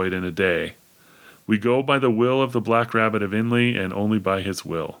destroyed in a day. We go by the will of the Black Rabbit of Inlay, and only by his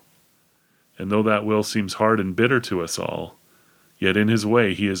will. And though that will seems hard and bitter to us all, yet in his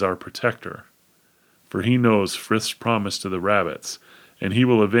way he is our protector. For he knows Frith's promise to the rabbits, and he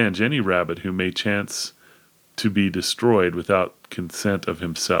will avenge any rabbit who may chance to be destroyed without consent of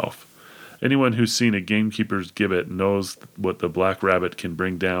himself. Anyone who's seen a gamekeeper's gibbet knows what the Black Rabbit can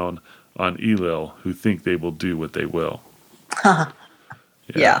bring down on Elil, who think they will do what they will."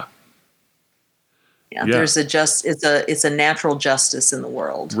 Yeah. There's it's a natural justice in the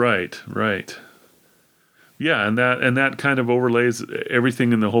world. Right. Yeah, and that kind of overlays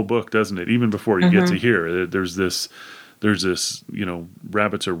everything in the whole book, doesn't it? Even before you get to here, there's this,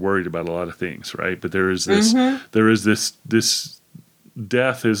 rabbits are worried about a lot of things, right? But there is this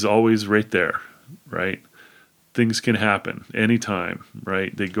death is always right there, right? Things can happen anytime,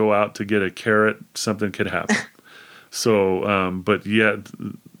 right? They go out to get a carrot, something could happen. So, but yet,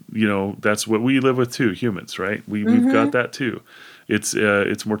 that's what we live with too, humans, right? We've got that too.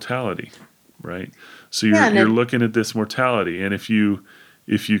 It's mortality, right? So you're looking at this mortality, and if you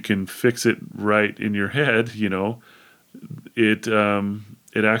can fix it right in your head, it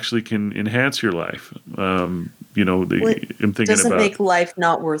actually can enhance your life. I'm thinking doesn't make life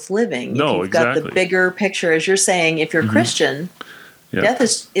not worth living. No, if you've got the bigger picture, as you're saying, if you're Christian, death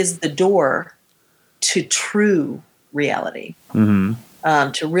is the door to true reality, to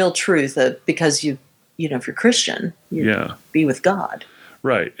real truth. Because if you're Christian, you be with God.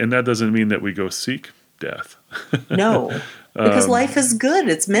 Right, and that doesn't mean that we go seek death. No, because life is good.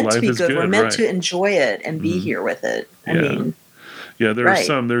 It's meant to be good. We're meant to enjoy it and be here with it. I mean,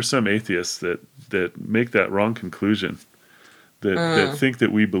 there's some atheists that make that wrong conclusion, that think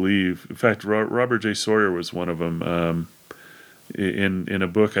that we believe. In fact, Robert J. Sawyer was one of them, in a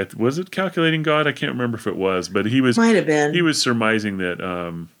book. Was it Calculating God? I can't remember if it was, but Might have been. he was surmising that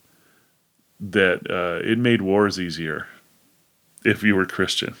it made wars easier if you were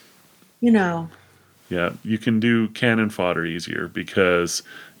Christian. Yeah, you can do cannon fodder easier because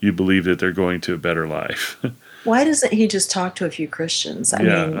you believe that they're going to a better life. Why doesn't he just talk to a few Christians? I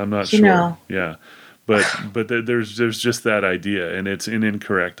mean, I'm not sure. Yeah, but there's just that idea, and it's an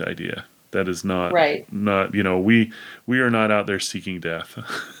incorrect idea. That is not right. Not we are not out there seeking death.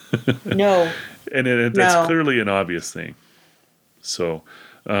 No, and that's clearly an obvious thing. So,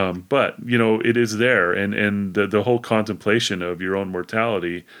 but it is there, and the whole contemplation of your own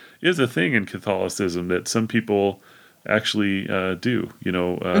mortality is a thing in Catholicism that some people actually do.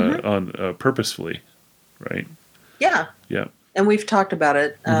 On purposefully, right? Yeah. Yeah. And we've talked about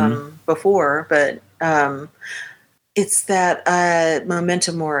it before, but it's that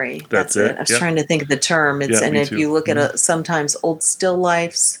memento mori. That's it. I was trying to think of the term. If you look at sometimes old still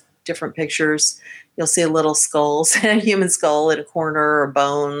lifes, different pictures, you'll see a little skull, a human skull in a corner or a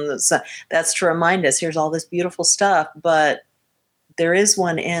bone. That's to remind us, here's all this beautiful stuff, but there is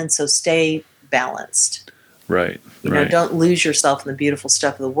one end, so stay balanced. Right. Don't lose yourself in the beautiful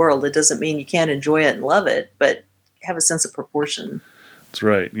stuff of the world. It doesn't mean you can't enjoy it and love it, but have a sense of proportion. That's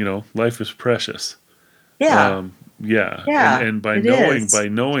right. Life is precious. Yeah. Yeah. And by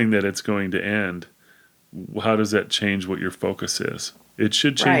knowing that it's going to end, how does that change what your focus is? It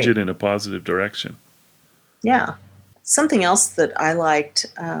should change it in a positive direction. Yeah. Something else that I liked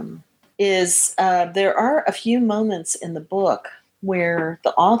is there are a few moments in the book where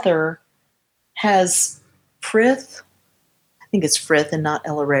the author has Frith, I think it's Frith and not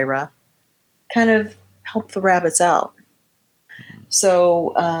El Herrera, kind of help the rabbits out.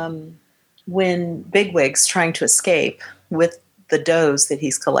 So when Bigwig's trying to escape with the does that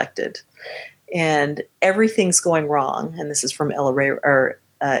he's collected, and everything's going wrong, and this is from El Herrera, or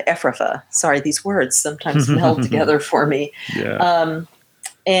Ephrafa. Sorry, these words sometimes meld together for me. Yeah.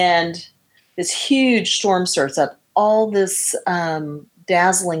 And this huge storm starts up, all this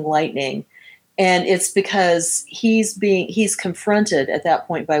dazzling lightning, and it's because he's confronted at that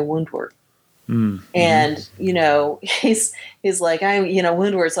point by Woundwort. Mm-hmm. And he's like,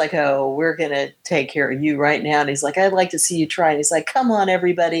 Woundwort's like, oh, we're gonna take care of you right now. And he's like, I'd like to see you try. And he's like, come on,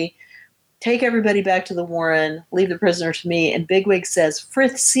 everybody, take everybody back to the warren, leave the prisoner to me. And Bigwig says,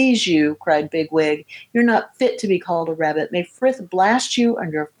 Frith sees you, cried Bigwig. You're not fit to be called a rabbit. May Frith blast you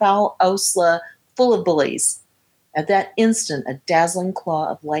and your foul osla full of bullies. At that instant, a dazzling claw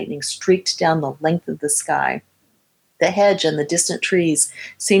of lightning streaked down the length of the sky. The hedge and the distant trees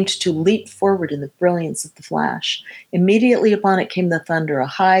seemed to leap forward in the brilliance of the flash. Immediately upon it came the thunder, a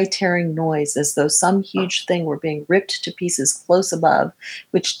high, tearing noise, as though some huge thing were being ripped to pieces close above,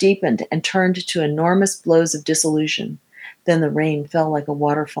 which deepened and turned to enormous blows of dissolution. Then the rain fell like a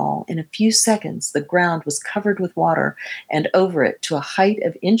waterfall. In a few seconds, the ground was covered with water, and over it, to a height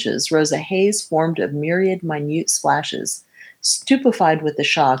of inches, rose a haze formed of myriad minute splashes. Stupefied with the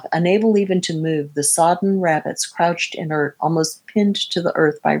shock, unable even to move, the sodden rabbits crouched inert, almost pinned to the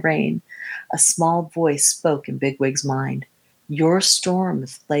earth by rain. A small voice spoke in Bigwig's mind. Your storm,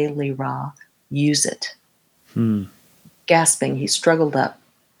 Thalie Ra. Use it. Gasping, he struggled up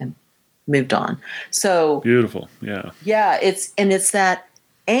and moved on. So beautiful. Yeah. Yeah, it's that.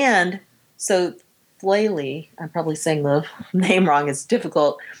 And so Thalie, I'm probably saying the name wrong, it's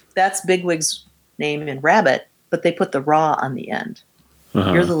difficult. That's Bigwig's name in rabbit, but they put the Ra on the end.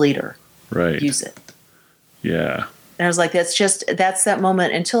 You're the leader. Right. Use it. Yeah. And I was like, that's that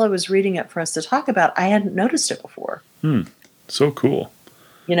moment. Until I was reading it for us to talk about, I hadn't noticed it before. So cool.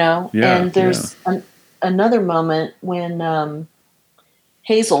 Yeah, and there's another moment when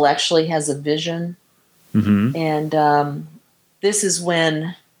Hazel actually has a vision. And this is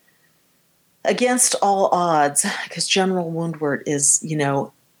when, against all odds, because General Woundwort is,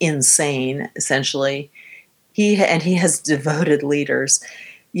 insane, essentially, he has devoted leaders.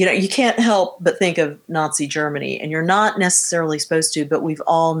 You can't help but think of Nazi Germany, and you're not necessarily supposed to, but we've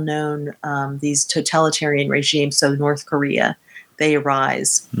all known these totalitarian regimes. So North Korea, they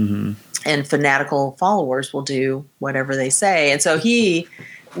arise, and fanatical followers will do whatever they say. And so he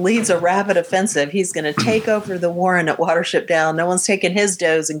leads a rapid offensive. He's going to take over the warren at Watership Down. No one's taking his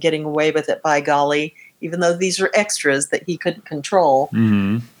does and getting away with it, by golly, even though these are extras that he couldn't control.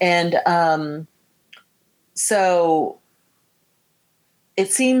 And so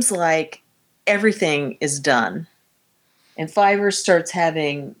it seems like everything is done. And Fiver starts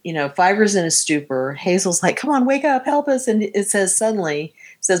having, Fiver's in a stupor. Hazel's like, come on, wake up, help us. And it says,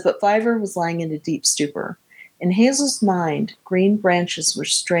 but Fiver was lying in a deep stupor. In Hazel's mind, green branches were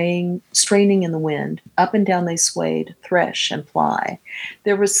straining in the wind. Up and down they swayed, thresh and fly.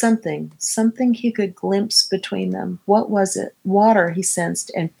 There was something he could glimpse between them. What was it? Water, he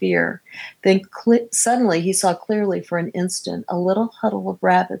sensed, and fear. Then suddenly he saw clearly for an instant a little huddle of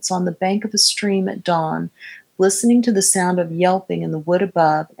rabbits on the bank of a stream at dawn, listening to the sound of yelping in the wood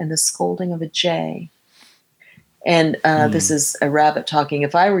above and the scolding of a jay. And this is a rabbit talking.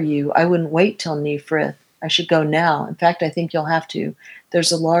 If I were you, I wouldn't wait till Neefrith. I should go now. In fact, I think you'll have to.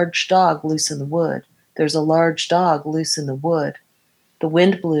 There's a large dog loose in the wood. There's a large dog loose in the wood. The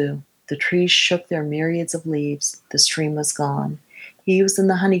wind blew. The trees shook their myriads of leaves. The stream was gone. He was in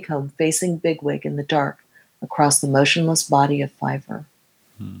the honeycomb, facing Bigwig in the dark, across the motionless body of Fiver.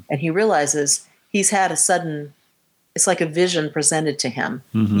 And he realizes he's had a sudden, it's like a vision presented to him.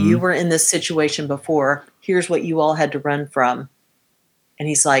 You were in this situation before. Here's what you all had to run from. And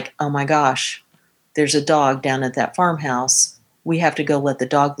he's like, oh my gosh. There's a dog down at that farmhouse. We have to go let the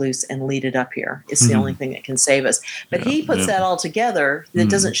dog loose and lead it up here. It's the only thing that can save us. But he puts that all together. It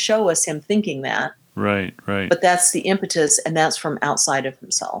doesn't show us him thinking that. Right. But that's the impetus, and that's from outside of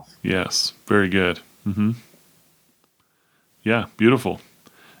himself. Yes. Very good. Yeah. Beautiful.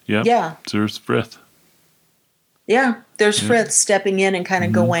 Yep. Yeah. There's Frith. Yeah. There's Frith stepping in and kind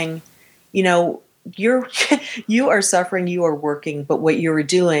of going, you are suffering, you are working, but what you're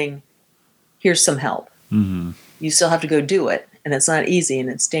doing, here's some help. You still have to go do it. And it's not easy and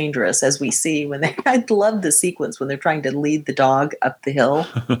it's dangerous, as we see when I love the sequence when they're trying to lead the dog up the hill.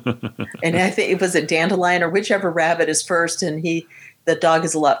 And I think it was a dandelion or whichever rabbit is first. And the dog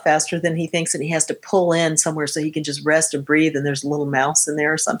is a lot faster than he thinks. And he has to pull in somewhere so he can just rest and breathe. And there's a little mouse in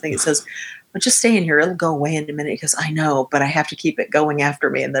there or something. It says, well, just stay in here. It'll go away in a minute. He goes, I know, but I have to keep it going after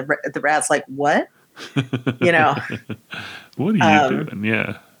me. And the rat's like, what? What are you doing?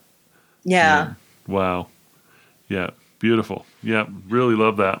 Yeah. Wow. Yeah. Beautiful. Yeah. Really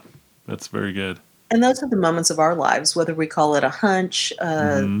love that. That's very good. And those are the moments of our lives, whether we call it a hunch,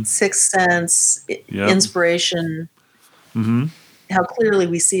 sixth sense, inspiration, how clearly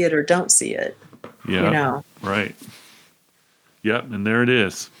we see it or don't see it. Yeah. Right. Yep. And there it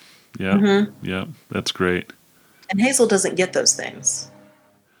is. Yeah. Yep. That's great. And Hazel doesn't get those things.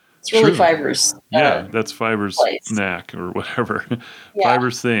 It's really Fiver's. That's Fiver's place. knack or whatever.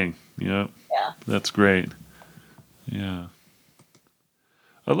 Fiver's thing. Yeah. That's great. Yeah.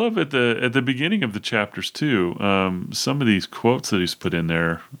 I love at the beginning of the chapters too. Some of these quotes that he's put in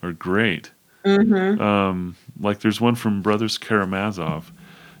there are great. Like there's one from Brothers Karamazov.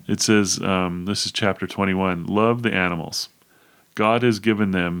 It says, this is chapter 21, love the animals. God has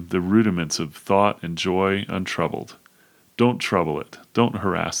given them the rudiments of thought and joy untroubled. Don't trouble it. Don't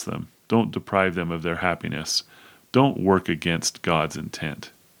harass them. Don't deprive them of their happiness. Don't work against God's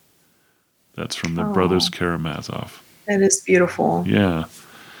intent. That's from the Brothers Karamazov. That is beautiful. Yeah.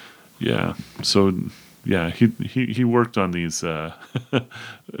 Yeah. So, yeah, he worked on these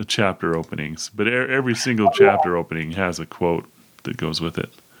chapter openings, but every single chapter opening has a quote that goes with it.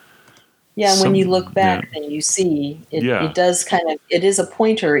 Yeah, and when you look back and you see, it does it is a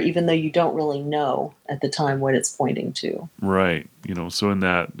pointer, even though you don't really know at the time what it's pointing to. Right. So in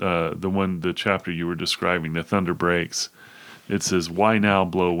that, the chapter you were describing, the thunder breaks, it says, why now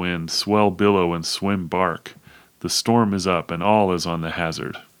blow wind, swell billow and swim bark? The storm is up and all is on the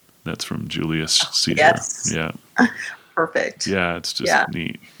hazard. That's from Julius Caesar. Yes. Yeah. Perfect. Yeah, it's just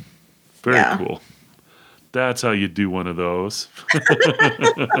neat. Very cool. That's how you do one of those.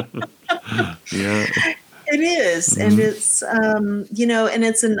 Yeah. It is. And it's, and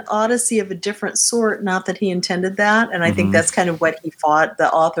it's an odyssey of a different sort. Not that he intended that. And I think that's kind of what the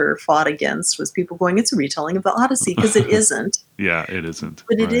author fought against, was people going, it's a retelling of the Odyssey, because it isn't. Yeah, it isn't.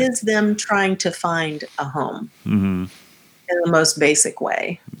 But it is them trying to find a home in the most basic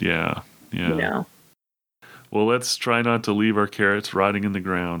way. Yeah. Well, let's try not to leave our carrots rotting in the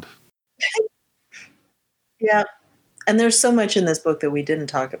ground. Yeah. And there's so much in this book that we didn't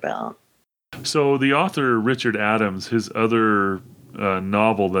talk about. So the author, Richard Adams, his other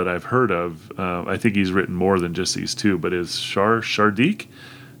novel that I've heard of, I think he's written more than just these two, but is Shardik,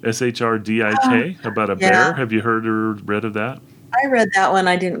 Shrdik, about a bear. Have you heard or read of that? I read that one.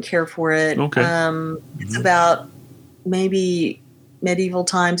 I didn't care for it. Okay. It's about maybe medieval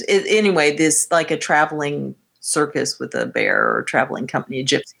times. Anyway, this like a traveling circus with a bear, or a traveling company of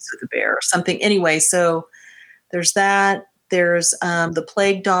gypsies with a bear or something. Anyway, so there's that. There's The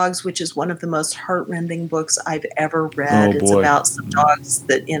Plague Dogs, which is one of the most heartrending books I've ever read. It's about some dogs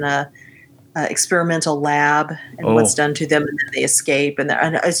that in a experimental lab, and what's done to them, and then they escape, and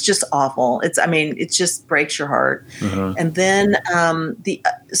it's just awful. It just breaks your heart. And then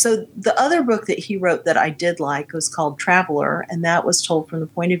So the other book that he wrote that I did like was called Traveler, and that was told from the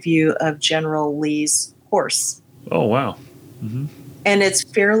point of view of General Lee's horse. Oh, wow. Mm-hmm. And it's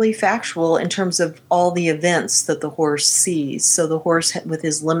fairly factual in terms of all the events that the horse sees. So the horse, with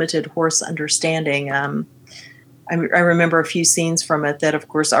his limited horse understanding, I remember a few scenes from it that, of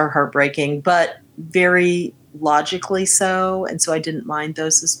course, are heartbreaking, but very logically so. And so I didn't mind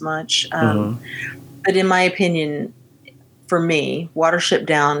those as much. But in my opinion, for me, Watership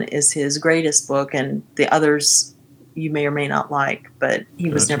Down is his greatest book, and the others you may or may not like, but he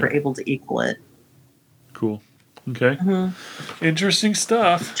was never able to equal it. Cool. Okay. Interesting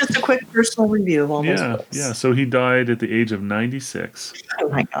stuff. Just a quick personal review of all those books. Yeah. So he died at the age of 96. Oh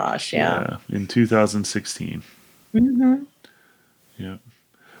my gosh, yeah. In 2016. Mm-hmm. Yeah.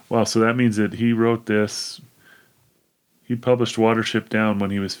 Wow, so that means that he wrote this, he published Watership Down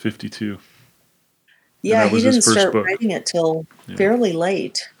when he was 52. Yeah, he didn't start writing it till fairly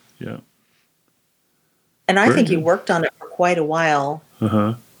late. Yeah. And I think he worked on it for quite a while.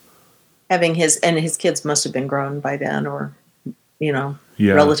 Having his kids must have been grown by then, or,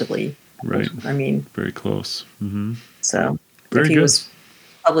 relatively. Right. I mean, very close. Mm-hmm. So if he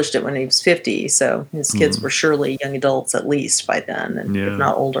published it when he was 50, so his kids were surely young adults at least by then, and if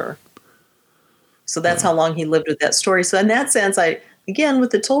not older. So that's how long he lived with that story. So in that sense, again,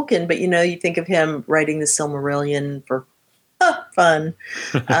 with the Tolkien, but you think of him writing the Silmarillion for fun.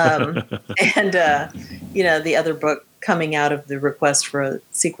 And, the other book coming out of the request for a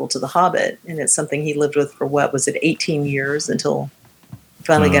sequel to The Hobbit. And it's something he lived with for 18 years until he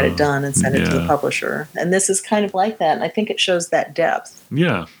finally got it done and sent it to the publisher. And this is kind of like that. And I think it shows that depth.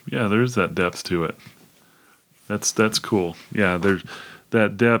 Yeah. Yeah. There's that depth to it. That's cool. Yeah. There's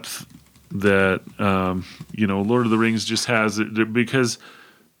that depth that, Lord of the Rings just has it, because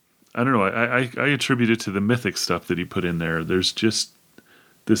I don't know. I attribute it to the mythic stuff that he put in there. There's just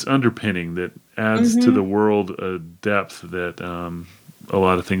this underpinning that adds to the world a depth that a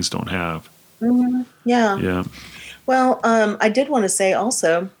lot of things don't have. Mm-hmm. Yeah. Yeah. Well, I did want to say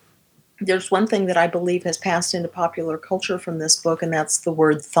also, there's one thing that I believe has passed into popular culture from this book, and that's the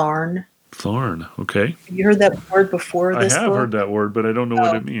word Tharn. Tharn, okay. Have you heard that word before this book? I have heard that word, but I don't know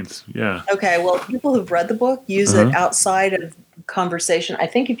what it means. Yeah. Okay, well, people who've read the book use it outside of conversation. I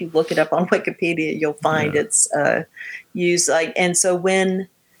think if you look it up on Wikipedia, you'll find it's used. And so when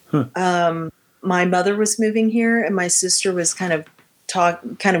my mother was moving here and my sister was kind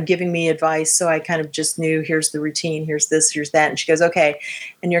of giving me advice, so I kind of just knew, here's the routine, here's this, here's that. And she goes, okay,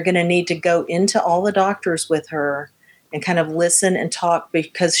 and you're going to need to go into all the doctors with her and kind of listen and talk,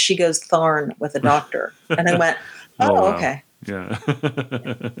 because she goes Tharn with a doctor. And I went, wow. Okay. Yeah.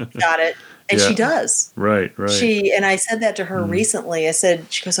 Got it. And she does. Right. And I said that to her recently. I said,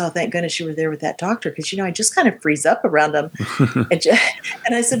 she goes, oh, thank goodness you were there with that doctor, because, I just kind of freeze up around him.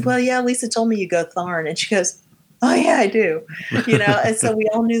 And I said, well, yeah, Lisa told me you go Tharn. And she goes, oh, yeah, I do. And so we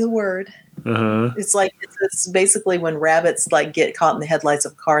all knew the word. It's like, it's basically when rabbits get caught in the headlights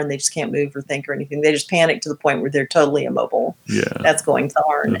of a car and they just can't move or think or anything. They just panic to the point where they're totally immobile. Yeah. That's going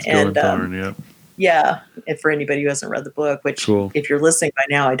Tharn. Tharn, yeah. And for anybody who hasn't read the book, which if you're listening by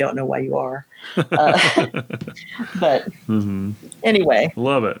now, I don't know why you are. But anyway.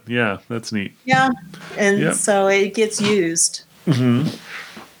 Love it. Yeah. That's neat. Yeah. And so it gets used.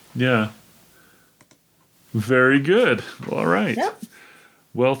 Yeah. Very good. All right. Yep.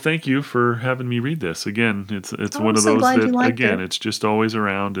 Well, thank you for having me read this. Again, it's one of those that, it's just always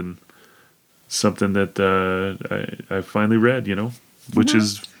around, and something that I finally read, which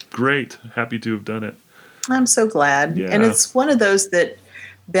is great. Happy to have done it. I'm so glad. Yeah. And it's one of those that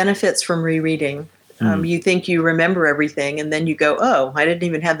benefits from rereading. You think you remember everything, and then you go, oh, I didn't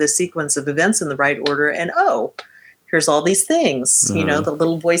even have this sequence of events in the right order, and here's all these things, the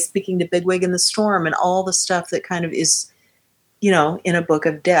little voice speaking to Bigwig in the storm, and all the stuff that kind of is, in a book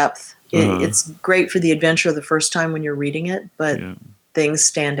of depth. It's great for the adventure the first time when you're reading it, but things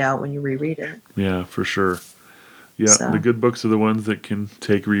stand out when you reread it. Yeah, for sure. Yeah, the good books are the ones that can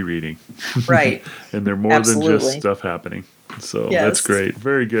take rereading. Right. And they're more than just stuff happening. So that's great.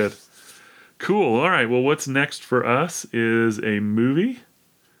 Very good. Cool. All right. Well, what's next for us is a movie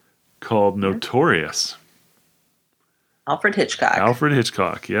called Notorious. Alfred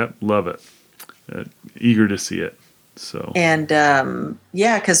Hitchcock. Yep. Love it. Eager to see it. So. And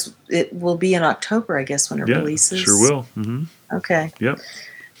because it will be in October, I guess, when it releases. Sure will. Mm-hmm. Okay. Yep.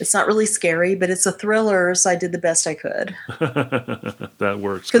 It's not really scary, but it's a thriller, so I did the best I could. That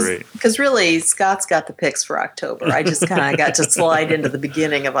works great. Because really, Scott's got the picks for October. I just kind of got to slide into the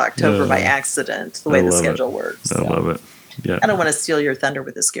beginning of October by accident, the way the schedule works. I love it. Yeah. I don't want to steal your thunder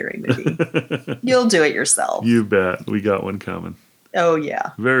with a scary movie. You'll do it yourself. You bet. We got one coming. Oh,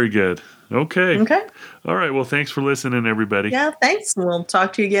 yeah. Very good. Okay. Okay. All right. Well, thanks for listening, everybody. Yeah, thanks. We'll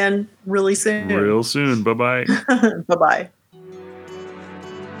talk to you again really soon. Real soon. Bye-bye. Bye-bye.